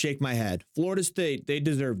continue to shake my head. Florida State, they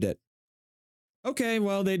deserved it. Okay,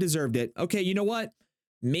 well, they deserved it. Okay, you know what?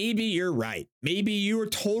 Maybe you're right. Maybe you were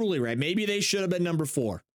totally right. Maybe they should have been number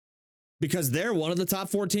 4 because they're one of the top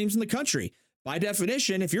 4 teams in the country. By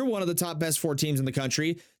definition, if you're one of the top best 4 teams in the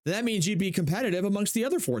country, then that means you'd be competitive amongst the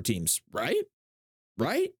other 4 teams, right?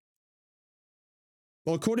 Right?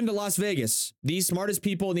 Well, according to Las Vegas, the smartest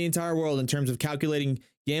people in the entire world in terms of calculating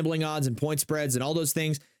gambling odds and point spreads and all those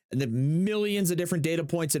things, and the millions of different data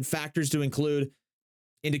points and factors to include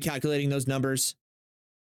into calculating those numbers,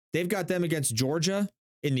 they've got them against Georgia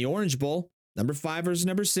in the Orange Bowl, number 5 versus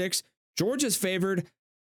number 6. Georgia's favored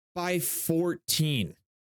by 14.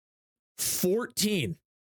 14.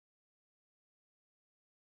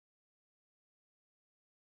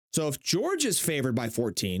 So if Georgia's favored by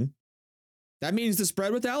 14, that means the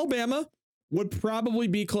spread with Alabama would probably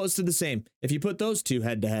be close to the same if you put those two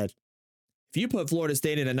head to head. If you put Florida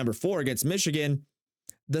State in at number 4 against Michigan,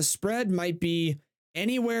 the spread might be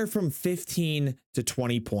anywhere from 15 to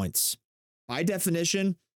 20 points. By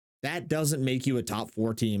definition, that doesn't make you a top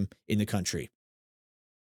 4 team in the country.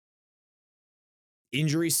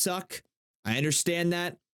 Injuries suck. I understand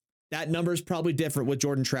that. That number is probably different with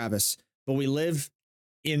Jordan Travis, but we live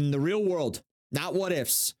in the real world, not what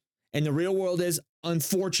ifs. And the real world is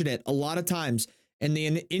unfortunate a lot of times. And the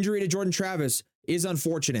injury to Jordan Travis is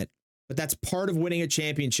unfortunate, but that's part of winning a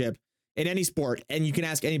championship in any sport. And you can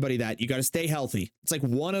ask anybody that. You got to stay healthy. It's like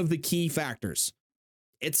one of the key factors.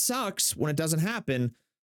 It sucks when it doesn't happen,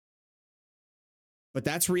 but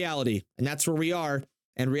that's reality. And that's where we are.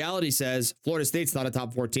 And reality says Florida State's not a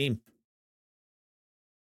top 4 team.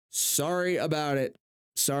 Sorry about it.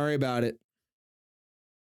 Sorry about it.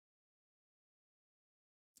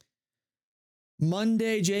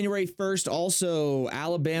 Monday, January 1st, also,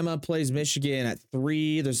 Alabama plays Michigan at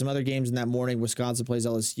 3. There's some other games in that morning. Wisconsin plays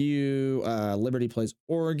LSU. Liberty plays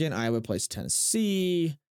Oregon. Iowa plays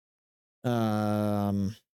Tennessee. They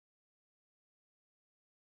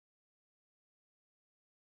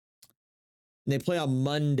play on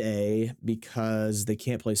Monday because they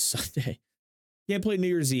can't play Sunday. Can't play New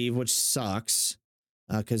Year's Eve, which sucks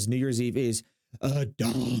because New Year's Eve is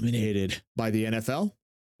dominated by the NFL,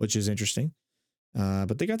 which is interesting.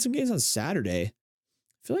 But they got some games on Saturday.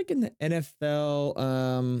 I feel like in the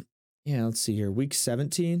NFL, yeah, let's see here. Week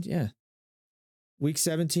 17. Yeah. Week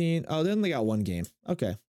 17. Oh, then they got one game.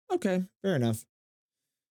 Okay. Okay. Fair enough.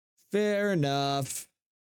 Fair enough.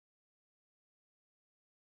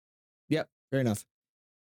 Yep. Fair enough.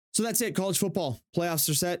 So that's it. College football. Playoffs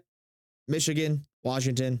are set. Michigan,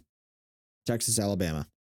 Washington, Texas, Alabama.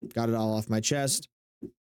 Got it all off my chest.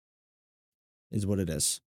 Is what it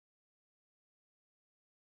is.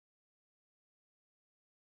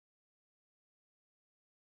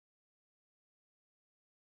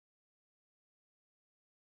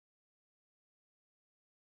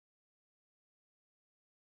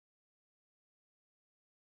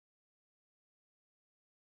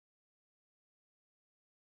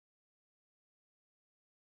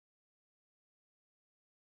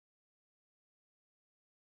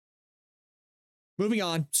 Moving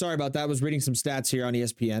on. Sorry about that. I was reading some stats here on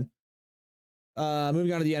ESPN.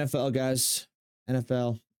 Moving on to the NFL, guys.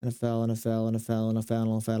 NFL.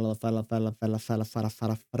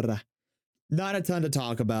 Not a ton to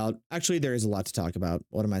talk about. Actually, there is a lot to talk about.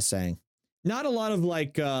 What am I saying? Not a lot of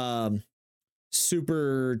like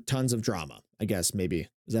super tons of drama, I guess, maybe.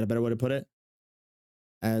 Is that a better way to put it?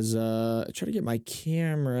 As I try to get my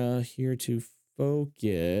camera here to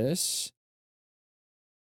focus.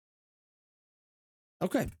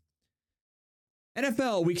 Okay.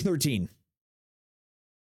 NFL week 13.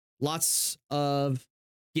 Lots of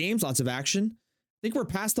games, lots of action. I think we're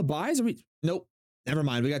past the buys. Nope. Never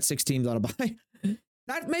mind. We got 6 teams on a bye.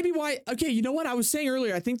 That may be why. Okay, you know what I was saying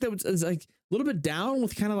earlier? I think that was like a little bit down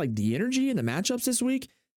with kind of like the energy and the matchups this week.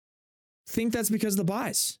 I think that's because of the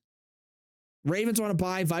buys. Ravens are on a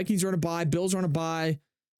bye, Vikings are on a bye, Bills are on a bye,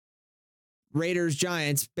 Raiders,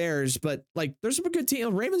 Giants, Bears, but like there's some good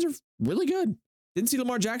teams. Ravens are really good. Didn't see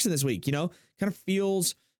Lamar Jackson this week, kind of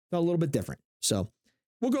felt a little bit different. So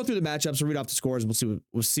we'll go through the matchups, we'll read off the scores, and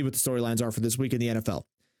we'll see what the storylines are for this week in the NFL.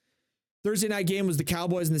 Thursday night game was the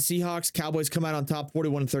Cowboys and the Seahawks. Cowboys come out on top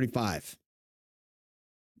 41-35.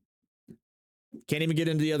 Can't even get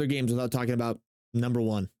into the other games without talking about number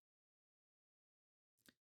one.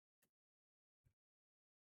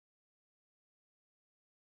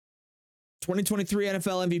 '23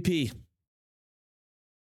 NFL MVP.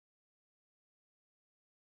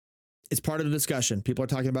 It's part of the discussion. People are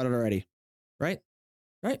talking about it already. Right?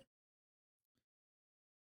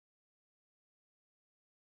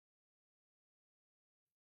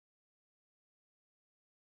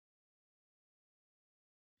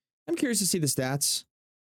 I'm curious to see the stats,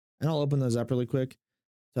 and I'll open those up really quick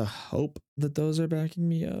to hope that those are backing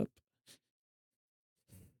me up.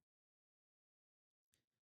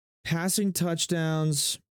 Passing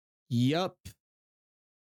touchdowns. Yup.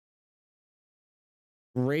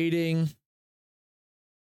 Rating.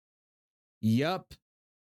 Yup.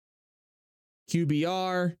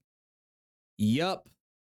 QBR. Yup.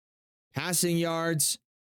 Passing yards.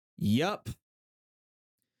 Yup.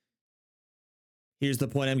 Here's the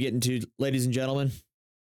point I'm getting to, ladies and gentlemen.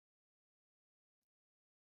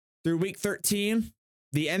 Through week 13,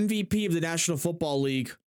 the MVP of the National Football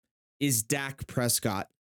League is Dak Prescott.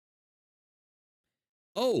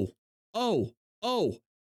 Oh,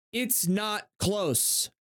 it's not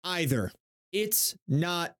close either. It's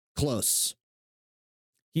not close.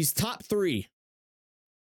 He's top 3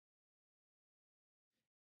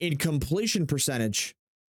 in completion percentage,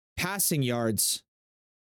 passing yards.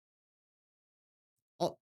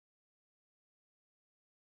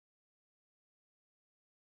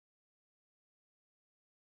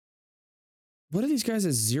 What are these guys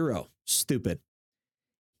at 0? Stupid.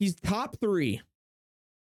 He's top 3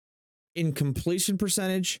 in completion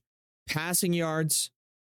percentage, passing yards,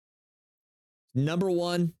 number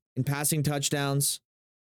 1 in passing touchdowns.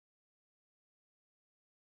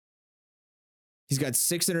 He's got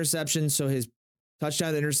 6 interceptions, so his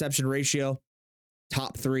touchdown to interception ratio,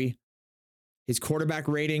 top 3. His quarterback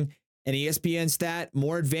rating, an ESPN stat,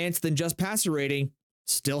 more advanced than just passer rating,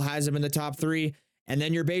 still has him in the top 3. And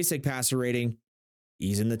then your basic passer rating,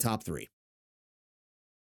 he's in the top 3.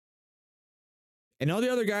 And all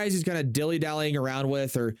the other guys he's kind of dilly-dallying around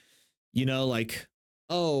with, or,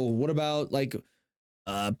 what about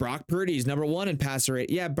Brock Purdy's number 1 in passer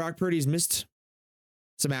rate? Yeah, Brock Purdy's missed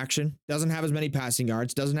some action. Doesn't have as many passing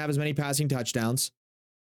yards. Doesn't have as many passing touchdowns.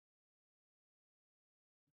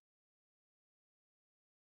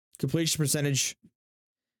 Completion percentage.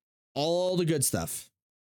 All the good stuff.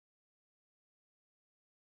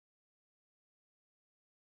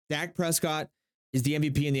 Dak Prescott is the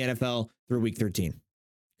MVP in the NFL through week 13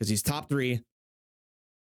 because he's top 3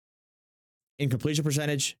 in completion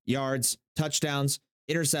percentage, yards, touchdowns,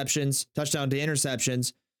 interceptions, touchdown to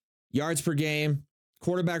interceptions, yards per game,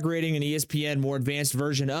 quarterback rating, and ESPN more advanced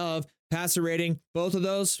version of passer rating. Both of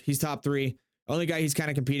those, he's top 3. Only guy he's kind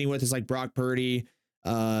of competing with is like Brock Purdy,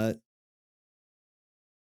 Mahomes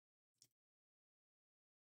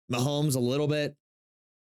a little bit.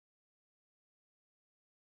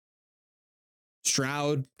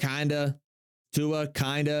 Stroud, kinda. Tua,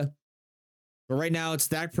 kinda. But right now, it's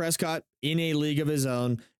Dak Prescott in a league of his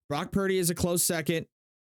own. Brock Purdy is a close second,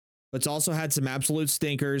 but it's also had some absolute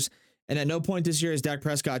stinkers. And at no point this year has Dak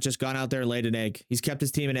Prescott just gone out there and laid an egg. He's kept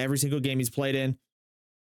his team in every single game he's played in.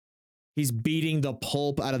 He's beating the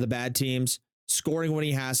pulp out of the bad teams, scoring when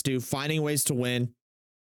he has to, finding ways to win.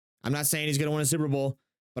 I'm not saying he's going to win a Super Bowl,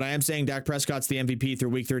 but I am saying Dak Prescott's the MVP through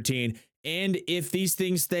week 13. And if these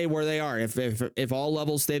things stay where they are, if all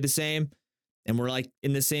levels stay the same, and we're like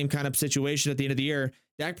in the same kind of situation at the end of the year,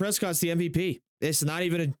 Dak Prescott's the MVP. It's not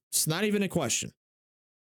even a question.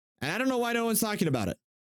 And I don't know why no one's talking about it.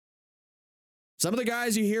 Some of the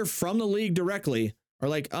guys you hear from the league directly are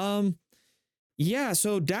like, yeah,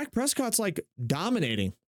 so Dak Prescott's like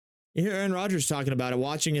dominating. You hear Aaron Rodgers talking about it,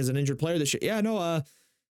 watching as an injured player this year. Yeah, no,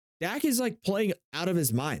 Dak is like playing out of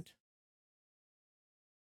his mind.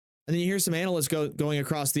 And then you hear some analysts going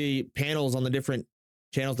across the panels on the different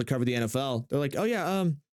channels that cover the NFL. They're like, oh yeah,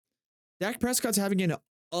 Dak Prescott's having an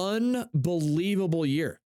unbelievable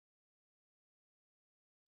year.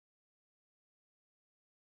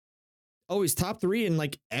 Oh, he's top 3 in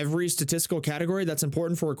like every statistical category that's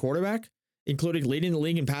important for a quarterback, including leading the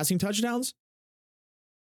league in passing touchdowns.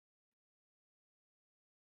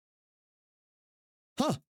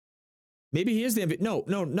 Huh. Maybe he is the MVP. No,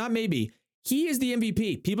 not maybe. He is the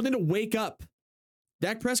MVP. People need to wake up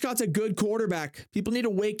Dak Prescott's a good quarterback. People need to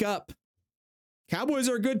wake up. Cowboys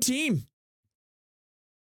are a good team.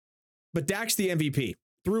 But Dak's the MVP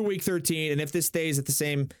through week 13. And if this stays at the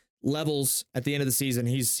same levels at the end of the season,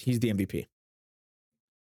 he's the MVP.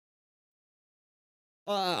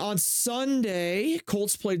 On Sunday,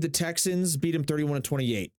 Colts played the Texans, beat them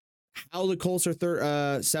 31-28. How the Colts are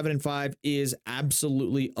 7-5 is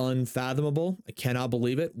absolutely unfathomable. I cannot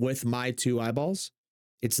believe it with my two eyeballs.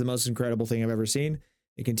 It's the most incredible thing I've ever seen.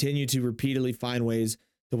 They continue to repeatedly find ways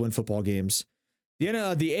to win football games. The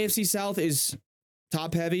AFC South is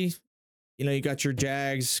top heavy. You know, you got your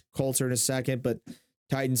Jags, Colts are in a second, but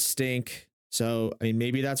Titans stink. So, I mean,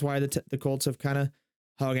 maybe that's why the Colts have kind of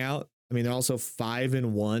hung out. I mean, they're also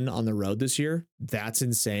 5-1 on the road this year. That's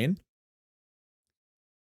insane.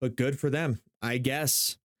 But good for them, I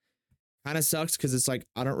guess. Kind of sucks because it's like,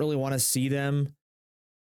 I don't really want to see them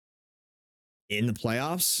in the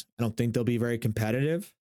playoffs. I don't think they'll be very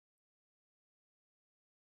competitive.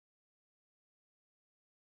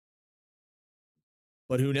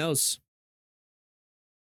 But who knows?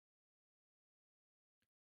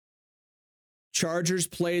 Chargers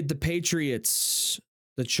played the Patriots.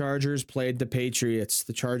 The Chargers played the Patriots.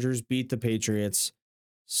 The Chargers beat the Patriots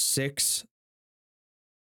 6-0.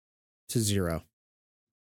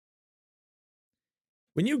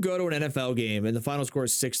 When you go to an NFL game and the final score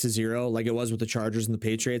is 6-0, like it was with the Chargers and the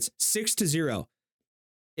Patriots, 6-0.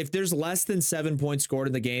 If there's less than 7 points scored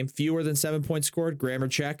in the game, fewer than 7 points scored, grammar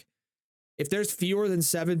check. If there's fewer than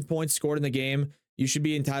 7 points scored in the game, you should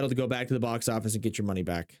be entitled to go back to the box office and get your money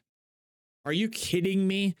back. Are you kidding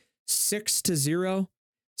me? 6-0?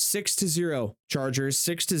 6-0, Chargers,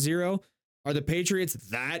 6-0. Are the Patriots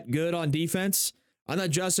that good on defense? I thought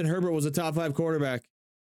Justin Herbert was a top 5 quarterback.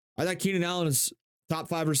 I thought Keenan Allen is top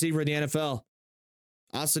 5 receiver in the NFL.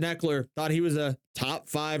 Austin Eckler thought he was a top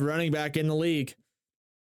 5 running back in the league.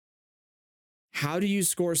 How do you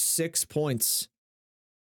score 6 points?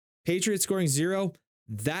 Patriots scoring 0?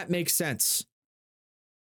 That makes sense.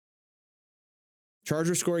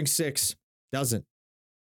 Chargers scoring 6? Doesn't.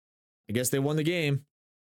 I guess they won the game.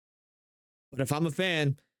 But if I'm a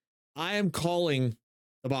fan, I am calling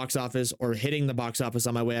the box office or hitting the box office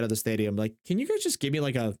on my way out of the stadium. Like, can you guys just give me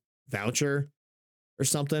like a voucher or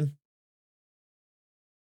something?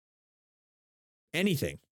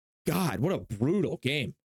 Anything. God, what a brutal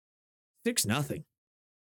game. 6-0.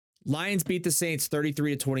 Lions beat the Saints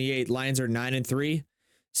 33-28. Lions are 9-3.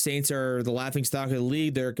 Saints are the laughingstock of the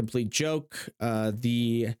league. They're a complete joke.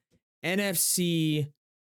 The NFC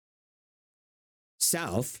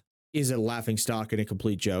South is a laughingstock and a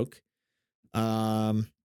complete joke. Saints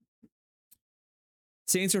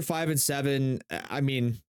are 5-7. I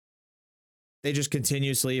mean, they just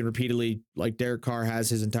continuously and repeatedly, like Derek Carr has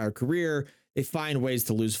his entire career, they find ways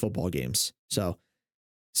to lose football games. So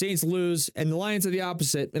Saints lose, and the Lions are the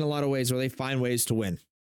opposite in a lot of ways, where they find ways to win.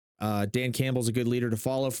 Dan Campbell's a good leader to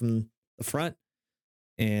follow from the front,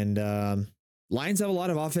 and Lions have a lot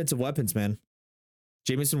of offensive weapons, man.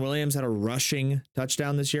 Jameson Williams had a rushing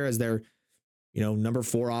touchdown this year as their, number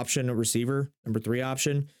 4 option receiver, number 3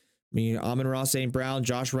 option. I mean, Amon-Ra St. Brown,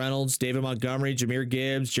 Josh Reynolds, David Montgomery, Jahmyr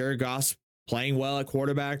Gibbs, Jared Goff playing well at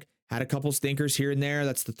quarterback. Had a couple stinkers here and there.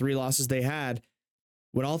 That's the 3 losses they had.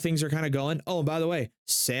 When all things are kind of going. Oh, and by the way,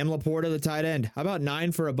 Sam Laporta, the tight end. How about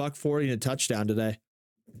 9 for $140 and a touchdown today?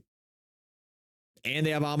 And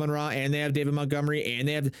they have Amon-Ra, and they have David Montgomery, and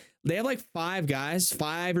they have like 5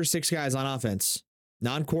 or 6 guys on offense,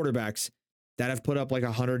 non-quarterbacks, that have put up like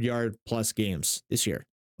 100-yard plus games this year.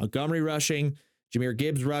 Montgomery rushing, Jahmyr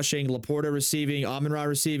Gibbs rushing, Laporta receiving, Amon-Ra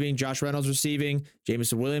receiving, Josh Reynolds receiving,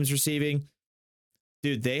 Jameson Williams receiving.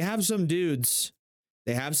 Dude, they have some dudes.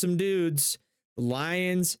 The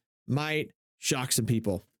Lions might shock some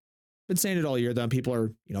people. Been saying it all year, though. People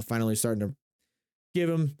are, finally starting to give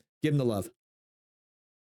them the love.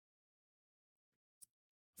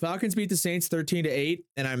 Falcons beat the Saints 13-8,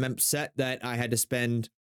 and I'm upset that I had to spend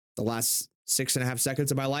the last 6.5 seconds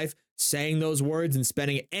of my life saying those words and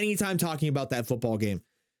spending any time talking about that football game.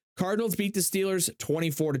 Cardinals beat the Steelers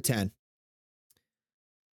 24-10.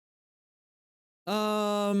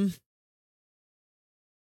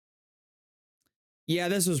 Yeah,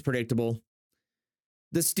 this was predictable.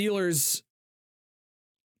 The Steelers,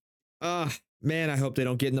 man, I hope they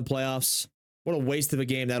don't get in the playoffs. What a waste of a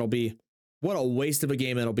game that'll be.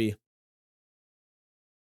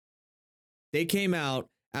 They came out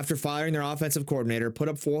after firing their offensive coordinator, put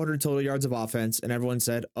up 400 total yards of offense, and everyone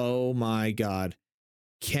said, oh my God,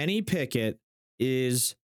 Kenny Pickett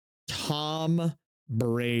is Tom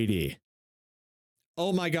Brady.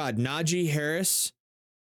 Oh my God, Najee Harris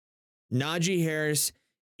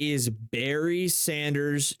is Barry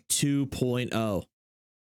Sanders 2.0.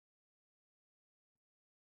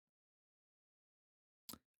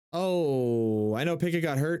 Oh, I know Pickett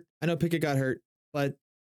got hurt. But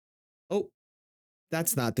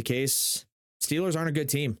that's not the case. Steelers aren't a good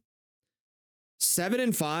team.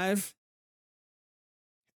 7-5.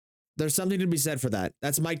 There's something to be said for that.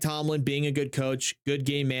 That's Mike Tomlin being a good coach, good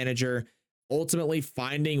game manager, ultimately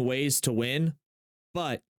finding ways to win.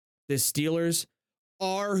 But the Steelers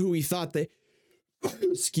are who we thought they,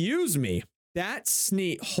 excuse me, that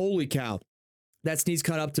sneeze, holy cow, that sneeze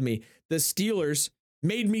caught up to me. The Steelers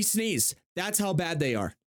made me sneeze. That's how bad they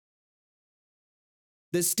are.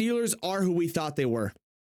 The Steelers are who we thought they were.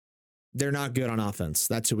 They're not good on offense.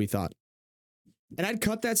 That's who we thought. And I'd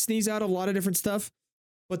cut that sneeze out of a lot of different stuff,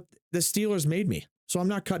 but the Steelers made me, so I'm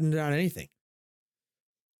not cutting it out of anything.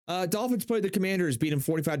 Dolphins played the Commanders, beat them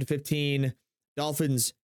 45-15.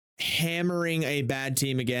 Dolphins hammering a bad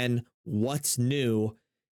team again. What's new?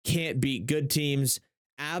 Can't beat good teams.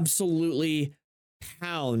 Absolutely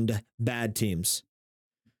pound bad teams.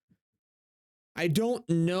 I don't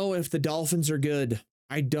know if the Dolphins are good.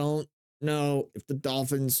 I don't know if the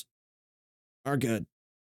Dolphins are good.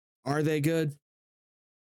 Are they good?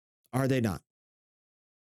 Are they not?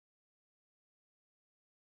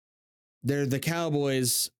 They're the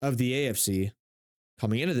Cowboys of the AFC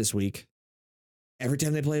coming into this week. Every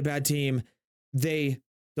time they play a bad team, they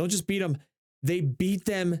don't just beat them, they beat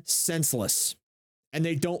them senseless. And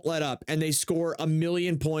they don't let up. And they score 1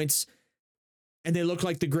 million points. And they look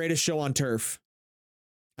like the greatest show on turf.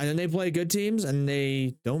 And then they play good teams and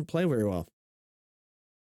they don't play very well.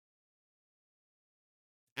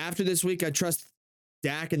 After this week, I trust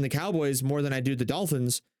Dak and the Cowboys more than I do the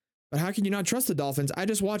Dolphins. But how can you not trust the Dolphins? I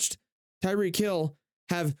just watched Tyreek Hill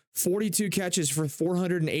have 42 catches for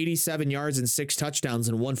 487 yards and 6 touchdowns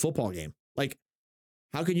in one football game. Like,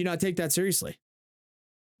 how could you not take that seriously?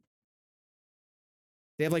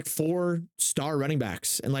 They have like 4-star running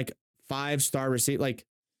backs and like 5-star receiver. Like,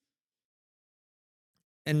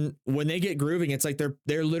 and when they get grooving, it's like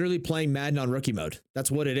they're literally playing Madden on rookie mode.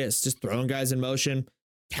 That's what it is. Just throwing guys in motion,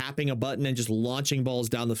 tapping a button, and just launching balls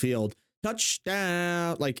down the field.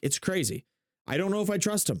 Touchdown. Like, it's crazy. I don't know if I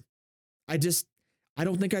trust them. I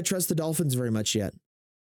don't think I trust the Dolphins very much yet.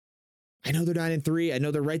 I know they're 9-3. I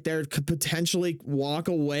know they're right there. Could potentially walk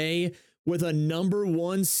away with a number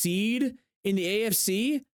 1 seed in the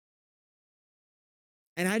AFC.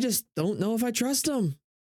 And I just don't know if I trust them.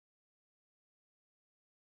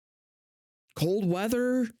 Cold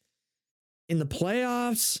weather in the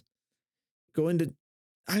playoffs.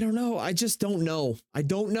 I don't know. I just don't know. I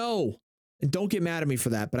don't know. And don't get mad at me for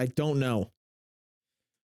that, but I don't know.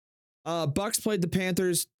 Bucks played the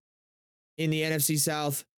Panthers in the NFC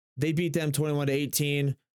South. They beat them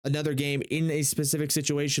 21-18. Another game in a specific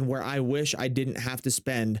situation where I wish I didn't have to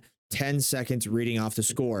spend 10 seconds reading off the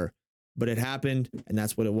score, but it happened, and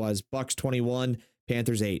that's what it was. Bucks 21,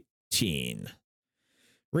 Panthers 18.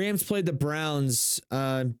 Rams played the Browns,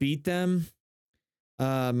 beat them.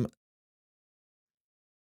 The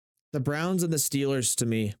Browns and the Steelers, to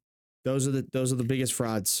me, those are the biggest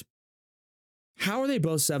frauds. How are they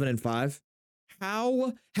both 7-5?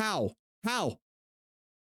 How?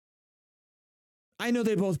 I know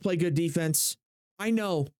they both play good defense. I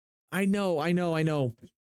know.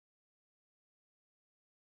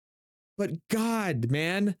 But God,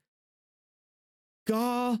 man.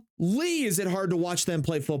 Golly, is it hard to watch them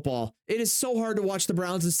play football. It is so hard to watch the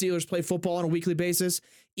Browns and Steelers play football on a weekly basis.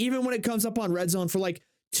 Even when it comes up on Red Zone for like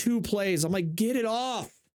 2 plays, I'm like, get it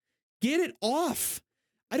off. Get it off.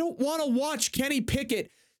 I don't want to watch Kenny Pickett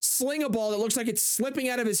sling a ball that looks like it's slipping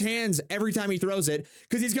out of his hands every time he throws it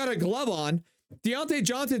because he's got a glove on. Deontay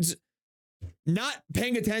Johnson's not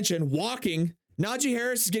paying attention, walking. Najee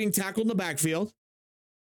Harris is getting tackled in the backfield.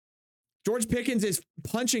 George Pickens is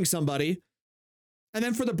punching somebody. And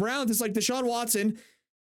then for the Browns, it's like Deshaun Watson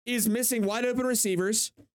is missing wide open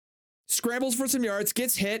receivers, scrambles for some yards,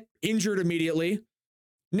 gets hit, injured immediately.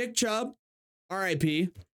 Nick Chubb,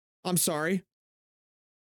 RIP. I'm sorry.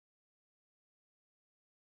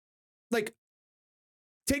 Like,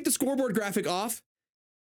 take the scoreboard graphic off.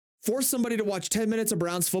 Force somebody to watch 10 minutes of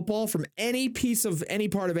Browns football from any piece of any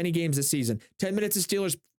part of any games this season. 10 minutes of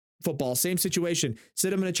Steelers football, same situation.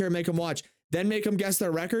 Sit them in a chair, make them watch. Then make them guess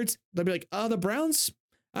their records. They'll be like, the Browns,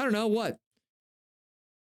 I don't know what.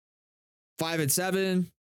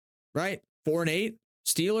 5-7, right? 4-8.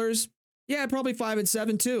 Steelers, yeah, probably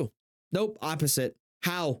 5-7 too. Nope, opposite.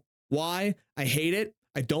 How? Why? I hate it.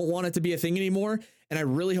 I don't want it to be a thing anymore. And I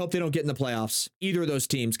really hope they don't get in the playoffs, either of those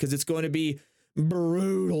teams, because it's going to be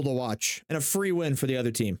brutal to watch and a free win for the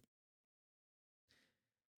other team.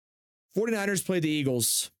 49ers played the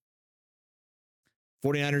Eagles.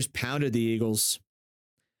 49ers pounded the Eagles.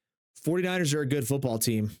 49ers are a good football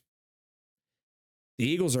team. The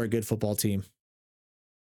Eagles are a good football team.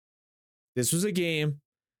 This was a game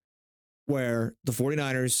where the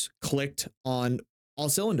 49ers clicked on all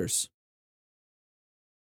cylinders.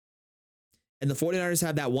 And the 49ers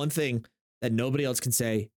have that one thing that nobody else can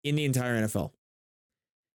say in the entire NFL.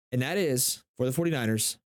 And that is, for the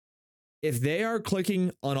 49ers, if they are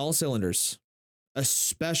clicking on all cylinders,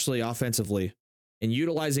 especially offensively, and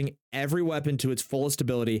utilizing every weapon to its fullest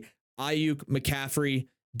ability, Ayuk, McCaffrey,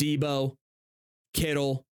 Debo,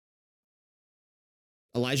 Kittle,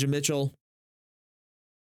 Elijah Mitchell,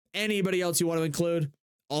 anybody else you want to include,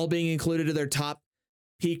 all being included to their top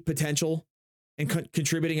peak potential and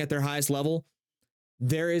contributing at their highest level,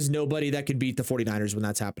 there is nobody that can beat the 49ers when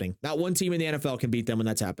that's happening. Not one team in the NFL can beat them when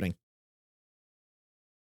that's happening.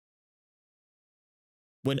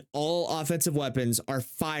 When all offensive weapons are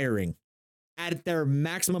firing at their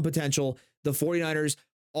maximum potential, the 49ers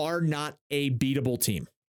are not a beatable team.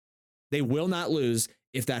 They will not lose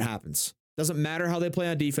if that happens. Doesn't matter how they play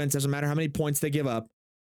on defense. Doesn't matter how many points they give up.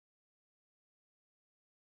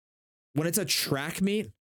 When it's a track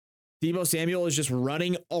meet, Deebo Samuel is just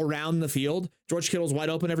running around the field. George Kittle's wide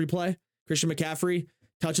open every play. Christian McCaffrey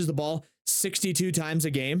touches the ball 62 times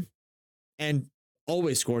a game and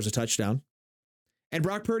always scores a touchdown. And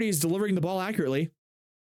Brock Purdy is delivering the ball accurately.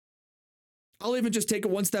 I'll even just take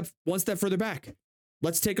it one step further back.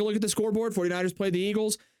 Let's take a look at the scoreboard. 49ers played the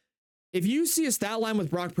Eagles. If you see a stat line with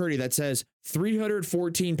Brock Purdy that says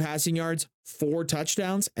 314 passing yards, 4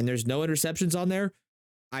 touchdowns, and there's no interceptions on there,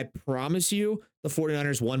 I promise you the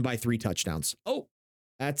 49ers won by 3 touchdowns. Oh,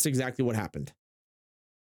 that's exactly what happened.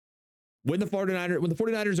 When the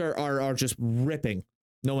 49ers are just ripping,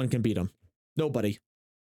 no one can beat them. Nobody.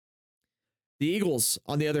 The Eagles,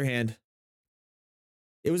 on the other hand,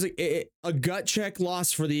 it was a gut check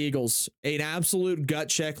loss for the Eagles. An absolute gut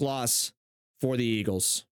check loss for the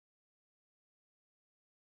Eagles.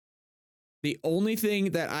 The only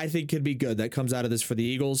thing that I think could be good that comes out of this for the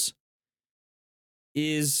Eagles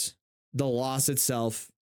is the loss itself,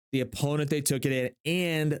 the opponent they took it in,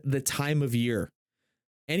 and the time of year.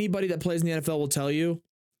 Anybody that plays in the NFL will tell you,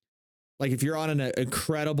 like if you're on an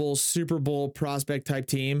incredible Super Bowl prospect type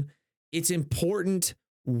team, it's important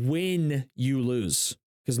when you lose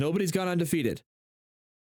because nobody's gone undefeated.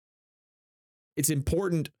 It's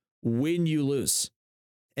important when you lose.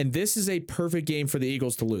 And this is a perfect game for the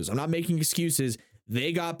Eagles to lose. I'm not making excuses.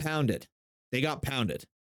 They got pounded. But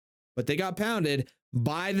they got pounded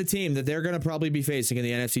by the team that they're going to probably be facing in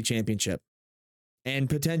the NFC Championship and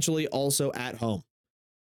potentially also at home.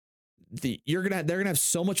 They're going to have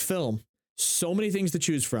so much film, so many things to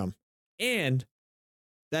choose from, and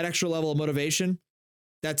that extra level of motivation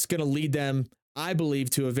that's going to lead them, I believe,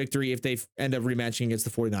 to a victory if they end up rematching against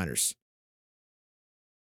the 49ers.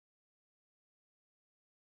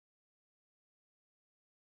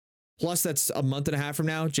 Plus, that's a month and a half from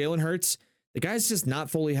now. Jalen Hurts, the guy's just not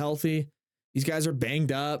fully healthy. These guys are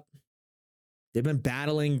banged up. They've been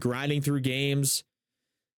battling, grinding through games.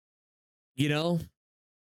 You know,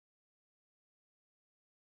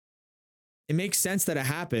 it makes sense that it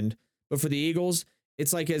happened. But for the Eagles,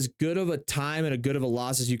 it's like as good of a time and a good of a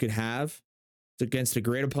loss as you can have. It's against a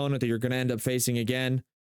great opponent that you're going to end up facing again.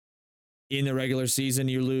 In the regular season,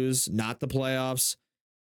 you lose, not the playoffs.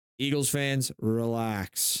 Eagles fans,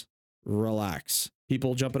 relax.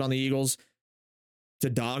 People jumping on the Eagles to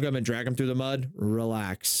dog them and drag them through the mud.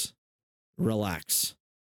 Relax.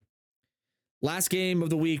 Last game of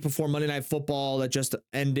the week before Monday Night Football that just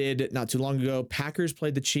ended not too long ago. Packers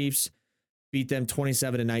played the Chiefs, beat them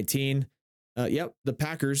 27-19. Yep, the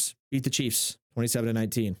Packers beat the Chiefs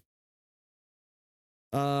 27-19.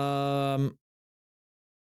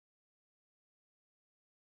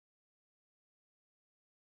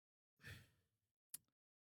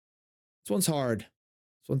 This one's hard.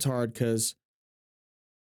 Because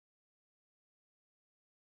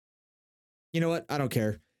you know what? I don't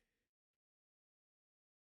care.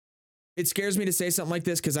 It scares me to say something like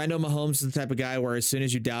this because I know Mahomes is the type of guy where as soon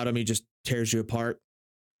as you doubt him, he just tears you apart.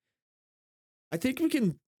 I think we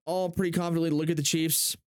can all pretty confidently look at the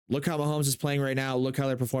Chiefs. Look how Mahomes is playing right now. Look how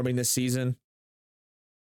they're performing this season.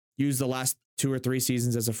 Use the last 2 or 3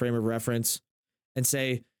 seasons as a frame of reference and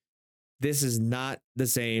say, this is not the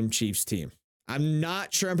same Chiefs team. I'm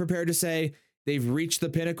not sure I'm prepared to say they've reached the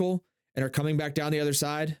pinnacle and are coming back down the other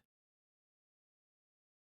side.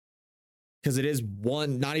 Because it is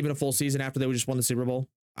not even a full season after they just won the Super Bowl.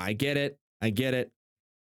 I get it.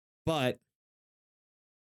 But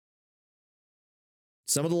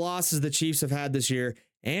some of the losses the Chiefs have had this year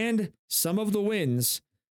And some of the wins,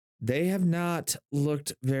 they have not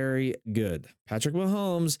looked very good. Patrick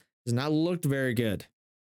Mahomes has not looked very good.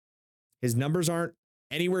 His numbers aren't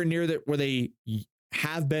anywhere near that where they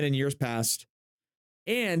have been in years past.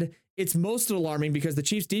 And it's most alarming because the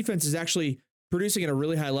Chiefs defense is actually producing at a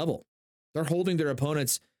really high level. They're holding their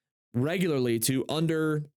opponents regularly to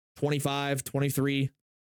under 25, 23.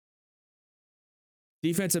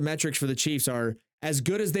 Defensive metrics for the Chiefs are as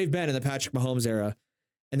good as they've been in the Patrick Mahomes era.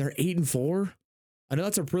 And they're 8-4. I know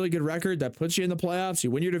that's a really good record that puts you in the playoffs.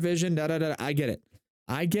 You win your division. I get it.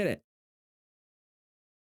 I get it.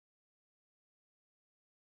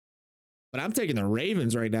 But I'm taking the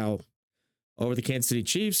Ravens right now over the Kansas City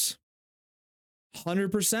Chiefs.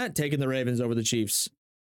 100% taking the Ravens over the Chiefs.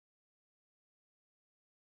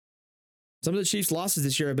 Some of the Chiefs' losses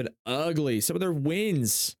this year have been ugly. Some of their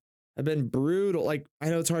wins have been brutal. Like, I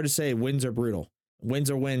know it's hard to say wins are brutal. Wins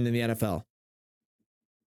are win in the NFL.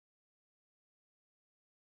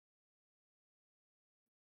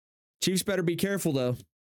 Chiefs better be careful, though.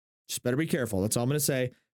 Just better be careful. That's all I'm going to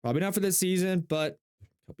say. Probably not for this season, but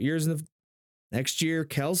a couple years in the next year.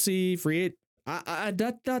 Kelsey, free. I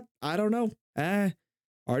don't know.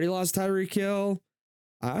 Already lost Tyreek Hill.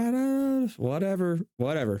 Whatever,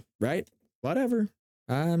 right? Whatever.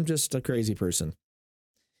 I'm just a crazy person.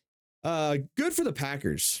 Good for the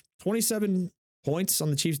Packers. 27 points on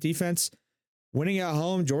the Chiefs defense. Winning at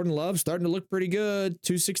home. Jordan Love starting to look pretty good.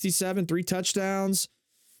 267, 3 touchdowns.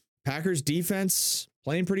 Packers defense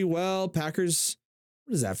playing pretty well. Packers,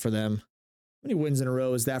 what is that for them? How many wins in a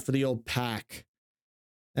row is that for the old Pack?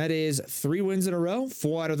 That is 3 wins in a row,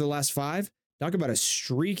 4 out of the last 5. Talk about a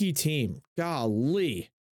streaky team.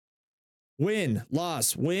 Golly. Win,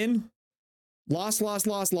 loss, win, loss, loss,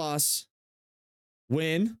 loss, loss,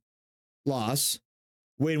 win, loss,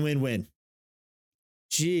 win, win, win.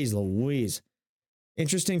 Jeez Louise.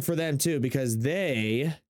 Interesting for them too, because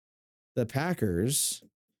the Packers,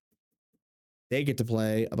 they get to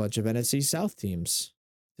play a bunch of NFC South teams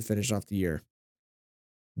to finish off the year.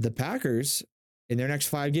 The Packers, in their next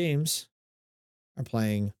 5 games, are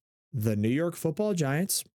playing the New York Football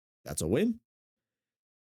Giants. That's a win.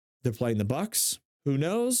 They're playing the Bucks. Who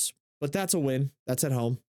knows? But that's a win. That's at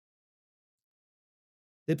home.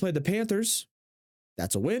 They play the Panthers.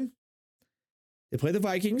 That's a win. They play the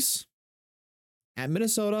Vikings. At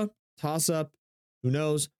Minnesota. Toss up. Who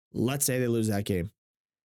knows? Let's say they lose that game.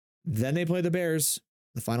 Then they play the Bears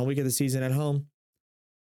the final week of the season at home.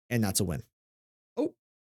 And that's a win. Oh,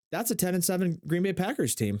 that's a 10-7 Green Bay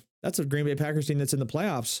Packers team. That's a Green Bay Packers team that's in the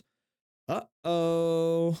playoffs.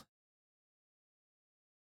 Uh-oh.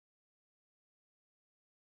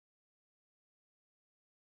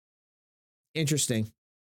 Interesting.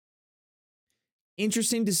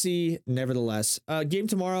 Interesting to see, nevertheless. Game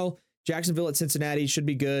tomorrow, Jacksonville at Cincinnati should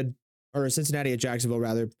be good. Or Cincinnati at Jacksonville,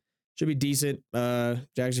 rather. Should be decent.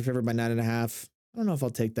 Jackson favored by 9.5. I don't know if I'll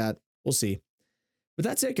take that. We'll see. But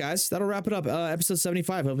that's it, guys. That'll wrap it up. Episode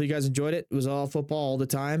 75. Hopefully you guys enjoyed it. It was all football all the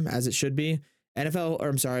time, as it should be.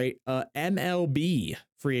 MLB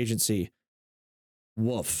free agency.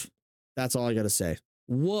 Woof. That's all I got to say.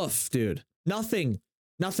 Woof, dude. Nothing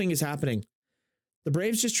is happening. The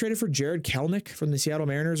Braves just traded for Jared Kelenic from the Seattle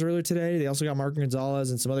Mariners earlier today. They also got Marco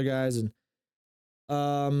Gonzalez and some other guys. And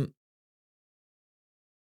I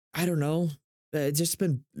don't know. It's just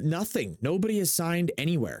been nothing. Nobody has signed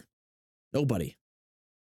anywhere. Nobody.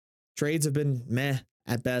 Trades have been meh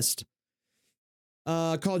at best.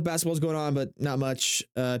 College basketball is going on, but not much.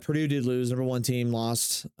 Purdue did lose. Number 1 team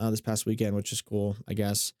lost this past weekend, which is cool, I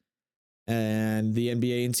guess. And the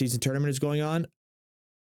NBA in-season tournament is going on.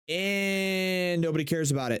 And nobody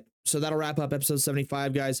cares about it. So that'll wrap up episode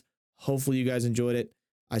 75, guys. Hopefully you guys enjoyed it.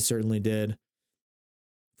 I certainly did.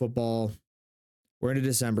 Football. We're into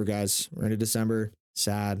December, guys. We're into December.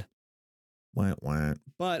 Sad. Wah.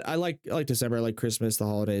 But I like December. I like Christmas, the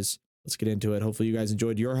holidays. Let's get into it. Hopefully you guys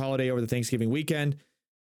enjoyed your holiday over the Thanksgiving weekend.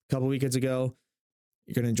 A couple weekends ago.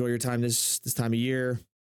 You're going to enjoy your time this time of year.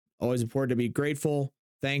 Always important to be grateful,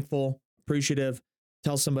 thankful, appreciative.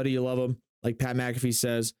 Tell somebody you love them. Like Pat McAfee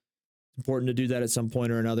says, it's important to do that at some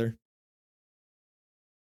point or another.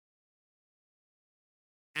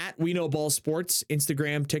 At We Know Ball Sports,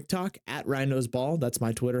 Instagram, TikTok, at Ryan Knows Ball. That's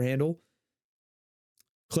my Twitter handle.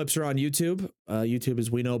 Clips are on YouTube. YouTube is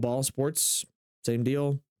We Know Ball Sports. Same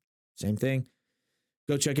deal. Same thing.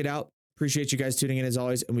 Go check it out. Appreciate you guys tuning in as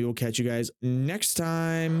always, and we will catch you guys next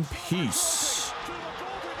time. Peace.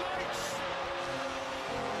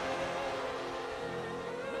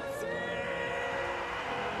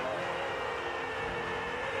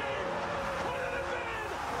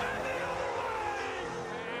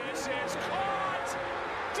 This is caught.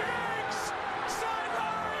 Diggs,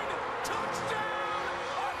 sideline, touchdown,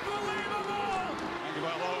 unbelievable.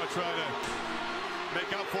 Tagovailoa trying to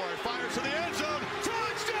make up for it. Fires to the end zone.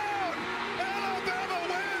 Touchdown! Alabama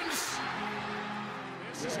wins!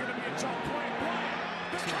 This is going to be a tough play.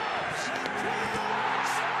 Bryant, the catch.